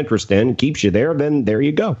would lose interest in, keeps you there, then there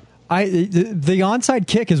you go. The onside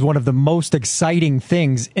kick is one of the most exciting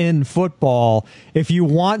things in football. If you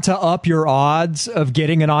want to up your odds of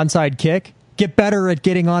getting an onside kick, Get better at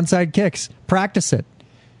getting onside kicks. Practice it.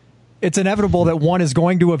 It's inevitable that one is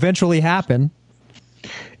going to eventually happen.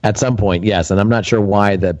 At some point, yes. And I'm not sure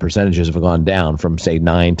why the percentages have gone down from, say,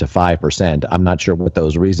 9 to 5%. I'm not sure what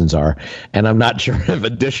those reasons are. And I'm not sure if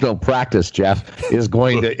additional practice, Jeff, is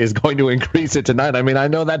going to increase it to 9. I mean, I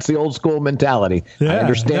know that's the old school mentality. Yeah. I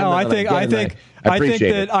understand. No, I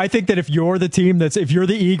think that if you're the team if you're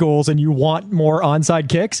the Eagles and you want more onside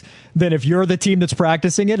kicks, then if you're the team that's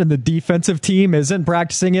practicing it and the defensive team isn't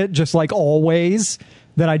practicing it, just like always,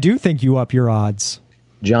 then I do think you up your odds.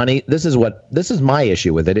 Johnny, this is my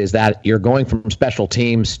issue with it, is that you're going from special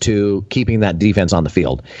teams to keeping that defense on the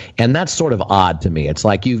field. And that's sort of odd to me. It's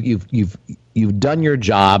like you've done your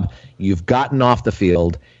job, you've gotten off the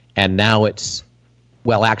field, and now it's,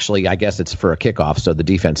 well, actually, I guess it's for a kickoff, so the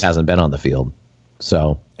defense hasn't been on the field.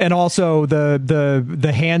 So, and also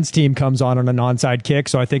the hands team comes on an onside kick,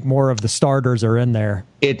 so I think more of the starters are in there.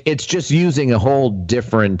 It's just using a whole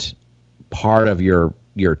different part of your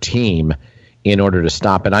team in order to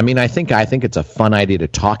stop it. I mean, I think it's a fun idea to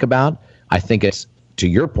talk about. I think it's, to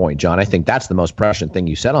your point, John, I think that's the most prescient thing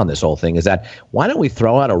you said on this whole thing, is that why don't we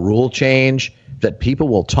throw out a rule change that people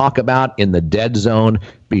will talk about in the dead zone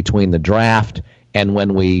between the draft and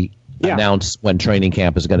when we announce when training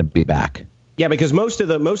camp is going to be back? Yeah, because most of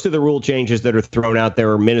the rule changes that are thrown out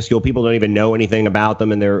there are minuscule. People don't even know anything about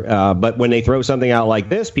them, and but when they throw something out like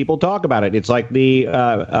this, people talk about it. It's like the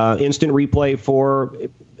instant replay for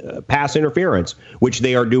pass interference, which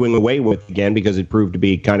they are doing away with again because it proved to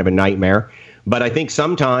be kind of a nightmare. But I think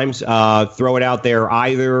sometimes throw it out there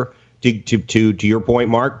either to your point,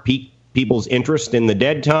 Mark, pique people's interest in the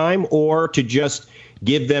dead time, or to just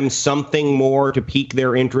give them something more to pique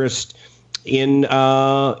their interest in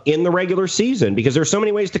the regular season, because there's so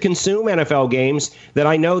many ways to consume NFL games that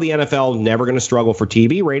I know the NFL is never going to struggle for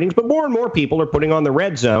TV ratings, but more and more people are putting on the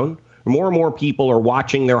red zone. More and more people are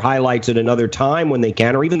watching their highlights at another time when they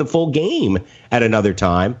can, or even the full game at another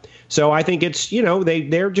time. So I think it's,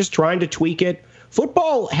 they're just trying to tweak it.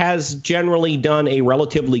 Football has generally done a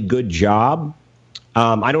relatively good job.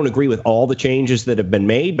 I don't agree with all the changes that have been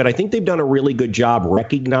made, but I think they've done a really good job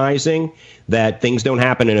recognizing that things don't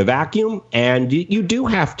happen in a vacuum, and you do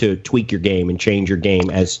have to tweak your game and change your game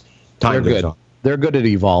as time goes on. They're good at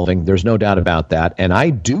evolving. There's no doubt about that. And I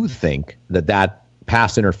do think that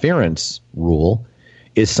pass interference rule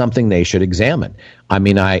is something they should examine. I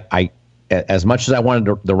mean, I as much as I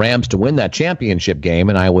wanted the Rams to win that championship game,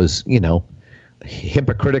 and I was,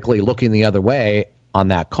 hypocritically looking the other way on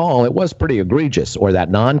that call, it was pretty egregious, or that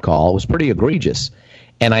non-call was pretty egregious.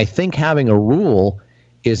 And I think having a rule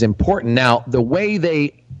is important. Now, the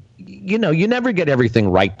way you never get everything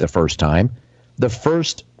right the first time. The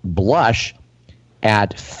first blush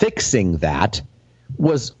at fixing that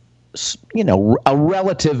was, a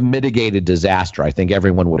relative mitigated disaster. I think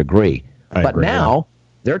everyone would agree. But now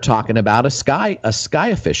they're talking about a sky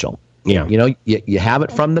official. Yeah. You have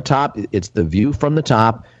it from the top. It's the view from the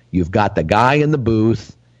top. You've got the guy in the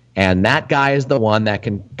booth, and that guy is the one that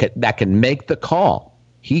can make the call.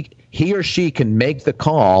 He or she can make the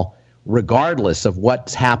call regardless of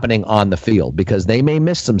what's happening on the field, because they may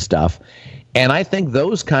miss some stuff. And I think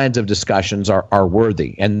those kinds of discussions are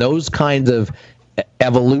worthy, and those kinds of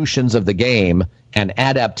evolutions of the game and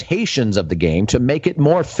adaptations of the game to make it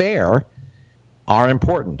more fair are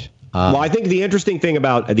important. Well, I think the interesting thing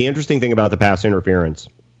about the pass interference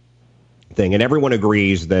thing, and everyone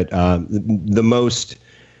agrees that the most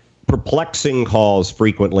perplexing calls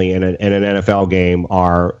frequently in an NFL game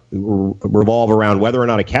revolve around whether or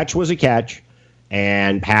not a catch was a catch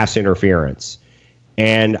and pass interference.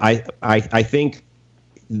 And I think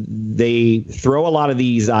they throw a lot of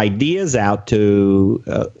these ideas out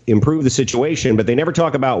to improve the situation, but they never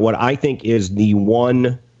talk about what I think is the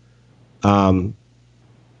one.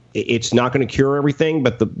 It's not going to cure everything,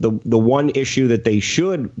 but the one issue that they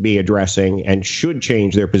should be addressing and should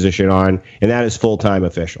change their position on, and that is full-time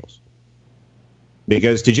officials.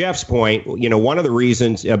 Because to Jeff's point, one of the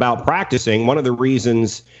reasons about practicing, one of the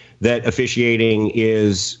reasons that officiating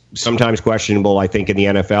is sometimes questionable, I think, in the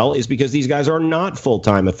NFL is because these guys are not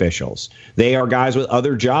full-time officials. They are guys with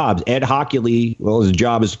other jobs. Ed Hockley, well, his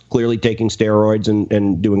job is clearly taking steroids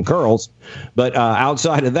and doing curls. But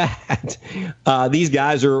outside of that, these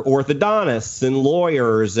guys are orthodontists and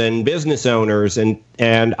lawyers and business owners. And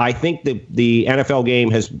I think that the NFL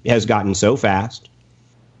game has gotten so fast,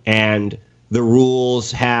 and the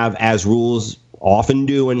rules have, as rules often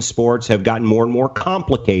do in sports, have gotten more and more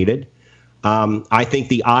complicated. I think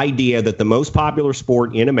the idea that the most popular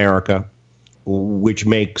sport in America, which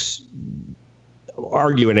makes,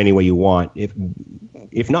 argue it any way you want, if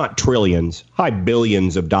if not trillions, high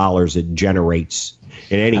billions of dollars it generates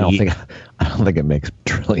in any year. I don't think it makes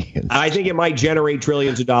trillions. I think it might generate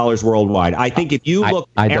trillions of dollars worldwide. I think if you look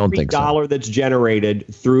at every dollar that's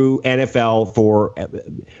generated through NFL for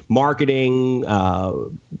marketing,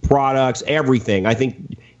 products, everything, I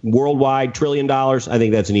think worldwide, $1 trillion, I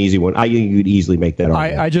think that's an easy one. I think you could easily make that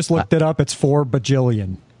argument. I just looked it up. It's 4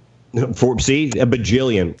 bajillion. See, a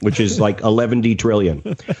bajillion, which is like 11 trillion.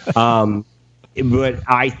 But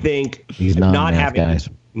I think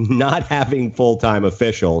not having full-time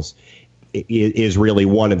officials is really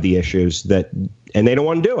one of the issues and they don't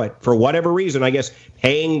want to do it for whatever reason. I guess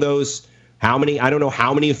paying those I don't know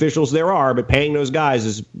how many officials there are, but paying those guys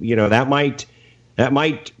is, that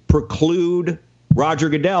might preclude Roger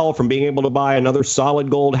Goodell from being able to buy another solid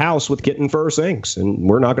gold house with kitten fur sinks, and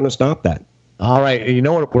we're not going to stop that. All right. You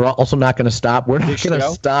know what? We're also not going to stop. We're not going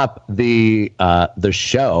to stop the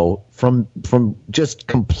show from just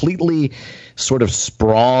completely sort of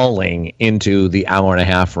sprawling into the hour and a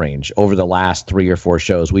half range over the last 3 or 4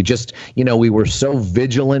 shows. We just, we were so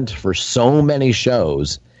vigilant for so many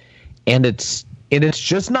shows, and it's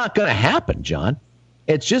just not going to happen, John.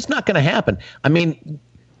 It's just not going to happen. I mean,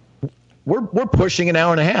 we're pushing an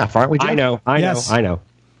hour and a half, aren't we, John? I know.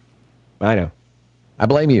 I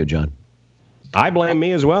blame you, John. I blame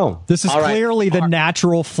me as well. This is clearly the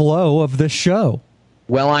natural flow of the show.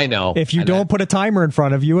 Well, I know. If you don't put a timer in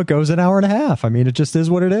front of you, it goes an hour and a half. I mean, it just is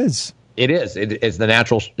what it is. It is. It's the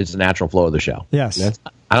natural flow of the show. Yes.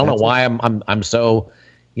 I don't know why I'm so,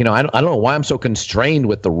 I don't know why I'm so constrained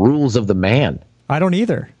with the rules of the man. I don't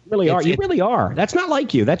either. You really are. That's not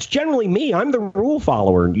like you. That's generally me. I'm the rule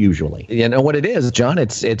follower usually. You know what it is, John?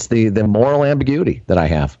 It's the moral ambiguity that I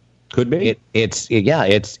have. Could be. It's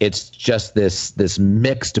just this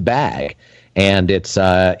mixed bag, and it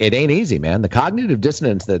ain't easy, man. The cognitive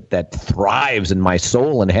dissonance that thrives in my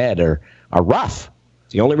soul and head are rough.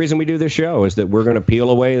 The only reason we do this show is that we're going to peel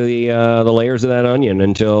away the layers of that onion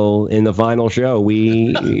until in the final show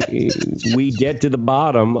we get to the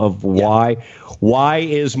bottom of why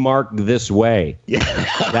is Mark this way.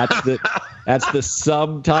 That's the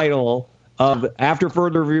subtitle of after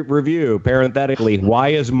further review, parenthetically, why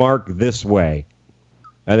is Mark this way?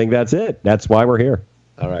 I think that's it. That's why we're here.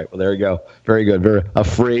 All right. Well, there you go. Very good. A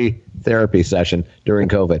free therapy session during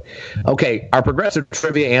COVID. Okay. Our progressive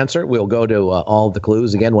trivia answer. We'll go to all the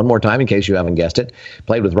clues again one more time in case you haven't guessed it.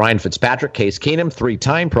 Played with Ryan Fitzpatrick, Case Keenum,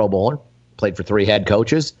 3-time Pro Bowler. Played for 3 head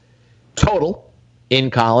coaches total in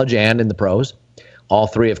college and in the pros. All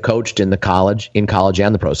 3 have coached in college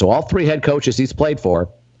and the pros. So all 3 head coaches he's played for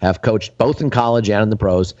have coached both in college and in the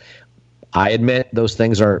pros. I admit those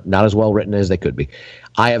things are not as well written as they could be.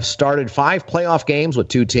 I have started 5 playoff games with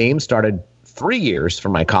 2 teams, started 3 years for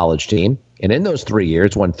my college team, and in those 3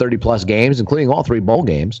 years won 30-plus games, including all 3 bowl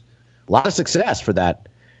games. A lot of success for that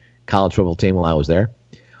college football team while I was there.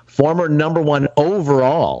 Former number 1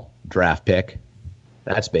 overall draft pick.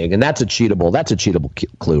 That's big, and that's a cheatable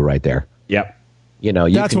clue right there. Yep.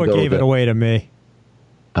 That's what gave it away to me.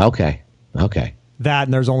 Okay. That,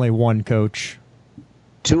 and there's only 1 coach.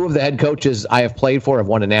 2 of the head coaches I have played for have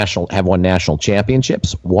won national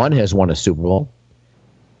championships. 1 has won a Super Bowl.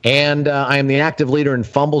 And I am the active leader in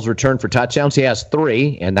fumbles returned for touchdowns. He has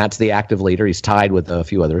 3, and that's the active leader. He's tied with a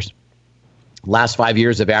few others. Last 5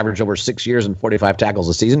 years have averaged over 6 years and 45 tackles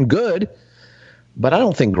a season. Good, but I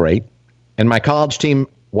don't think great. And my college team,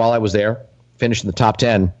 while I was there, finished in the top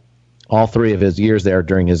 10 all 3 of his years there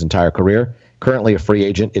during his entire career. Currently a free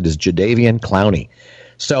agent. It is Jadeveon Clowney.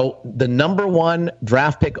 So the number 1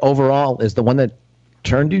 draft pick overall is the one that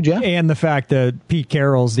turned you, Jeff? And the fact that Pete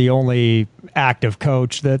Carroll's the only active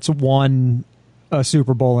coach that's won a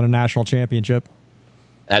Super Bowl and a national championship.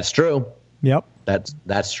 That's true. Yep.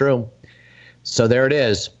 That's true. So there it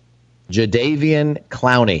is. Jadeveon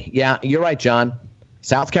Clowney. Yeah, you're right, John.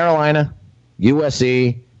 South Carolina,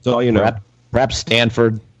 USC. That's all you know. Perhaps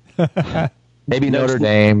Stanford. Maybe Notre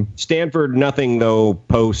Dame. Stanford, nothing, though,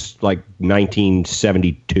 post,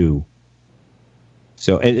 1972.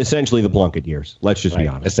 So, essentially the Plunkett years. Let's just be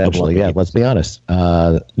honest. Essentially, yeah, let's be honest.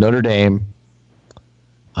 Notre Dame,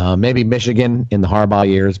 maybe Michigan in the Harbaugh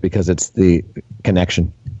years because it's the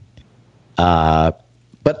connection. But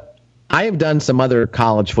I have done some other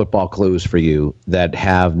college football clues for you that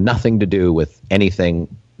have nothing to do with anything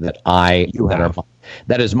that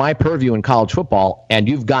is my purview in college football, and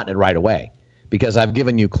you've gotten it right away. Because I've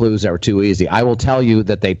given you clues that were too easy. I will tell you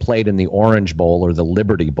that they played in the Orange Bowl or the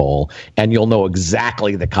Liberty Bowl, and you'll know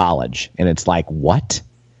exactly the college. And it's like, what?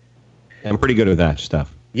 I'm pretty good with that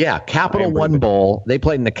stuff. Yeah, Capital One Bowl. They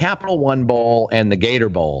played in the Capital One Bowl and the Gator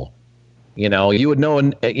Bowl. You know, you would know,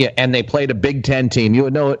 and they played a Big Ten team. You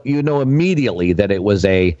would know immediately that it was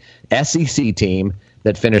a SEC team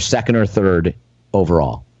that finished second or third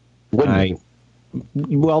overall.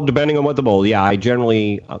 Well, depending on what the bowl. Yeah,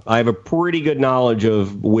 I have a pretty good knowledge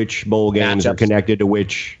of which bowl games are connected to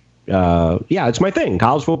which. It's my thing.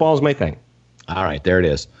 College football is my thing. All right, there it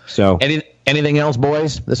is. So, anything else,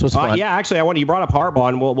 boys? This was fun. Yeah, actually, you brought up Harbaugh,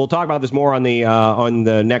 and we'll talk about this more on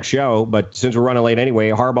the next show. But since we're running late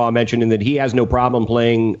anyway, Harbaugh mentioned that he has no problem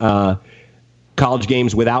playing college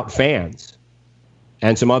games without fans,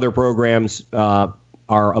 and some other programs are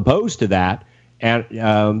opposed to that.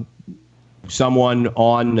 And someone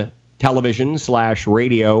on television /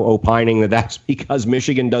 radio opining that that's because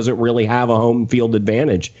Michigan doesn't really have a home field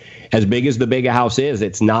advantage. As big as the Big House is,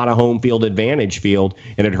 it's not a home field advantage field,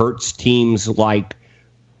 and it hurts teams like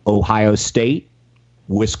Ohio State,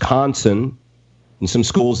 Wisconsin, and some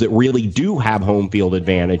schools that really do have home field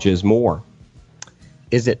advantages more.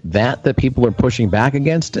 Is it that people are pushing back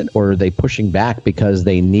against it, or are they pushing back because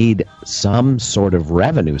they need some sort of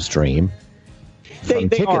revenue stream? From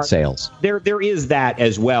ticket sales. There is that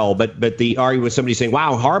as well, but the argument with somebody saying,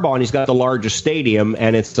 wow, Harbaugh, and he's got the largest stadium,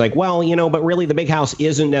 and it's like, well, but really the Big House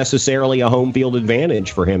isn't necessarily a home field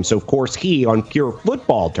advantage for him. So, of course, he, on pure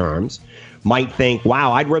football terms, might think,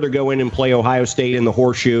 wow, I'd rather go in and play Ohio State in the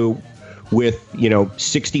Horseshoe with,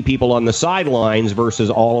 60 people on the sidelines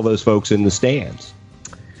versus all of those folks in the stands.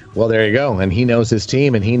 Well, there you go. And he knows his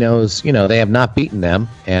team, and he knows, they have not beaten them.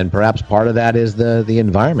 And perhaps part of that is the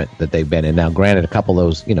environment that they've been in. Now, granted, a couple of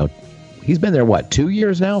those, he's been there, 2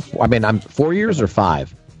 years now? 4 years or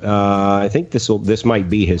 5? I think this might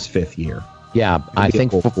be his 5th year. Yeah, I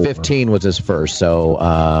think 15 was his first. So,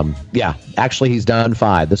 actually, he's done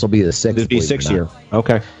 5. This will be the 6th. This will be 6th year.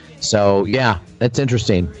 Okay. So, yeah, that's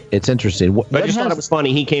interesting. It's interesting. But I just thought it was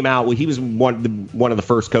funny. He came out. He was one of the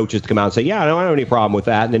first coaches to come out and say, yeah, I don't have any problem with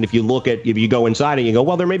that. And then if you go inside and you go,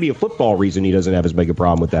 well, there may be a football reason he doesn't have as big a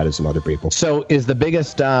problem with that as some other people. So is the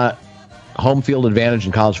biggest home field advantage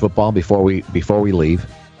in college football before we leave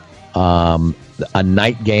a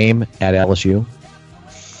night game at LSU?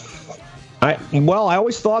 I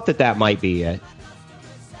always thought that might be it.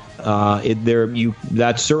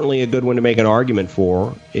 That's certainly a good one to make an argument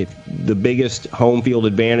for. The biggest home field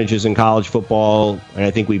advantages in college football, and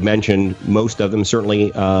I think we've mentioned most of them.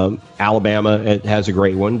 Certainly, Alabama has a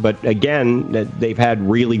great one, but again, they've had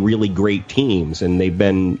really, really great teams, and they've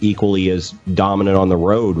been equally as dominant on the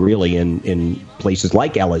road, really, in places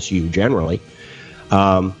like LSU generally.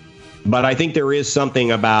 But I think there is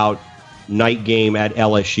something about night game at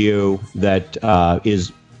LSU that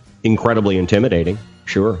is incredibly intimidating.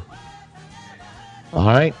 Sure. All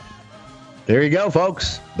right. There you go,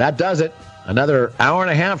 folks. That does it. Another hour and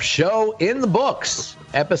a half show in the books.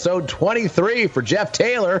 Episode 23 for Jeff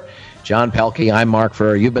Taylor. John Pelkey, I'm Mark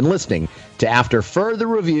Furr. You've been listening to After Further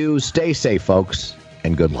Review. Stay safe, folks,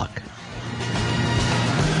 and good luck.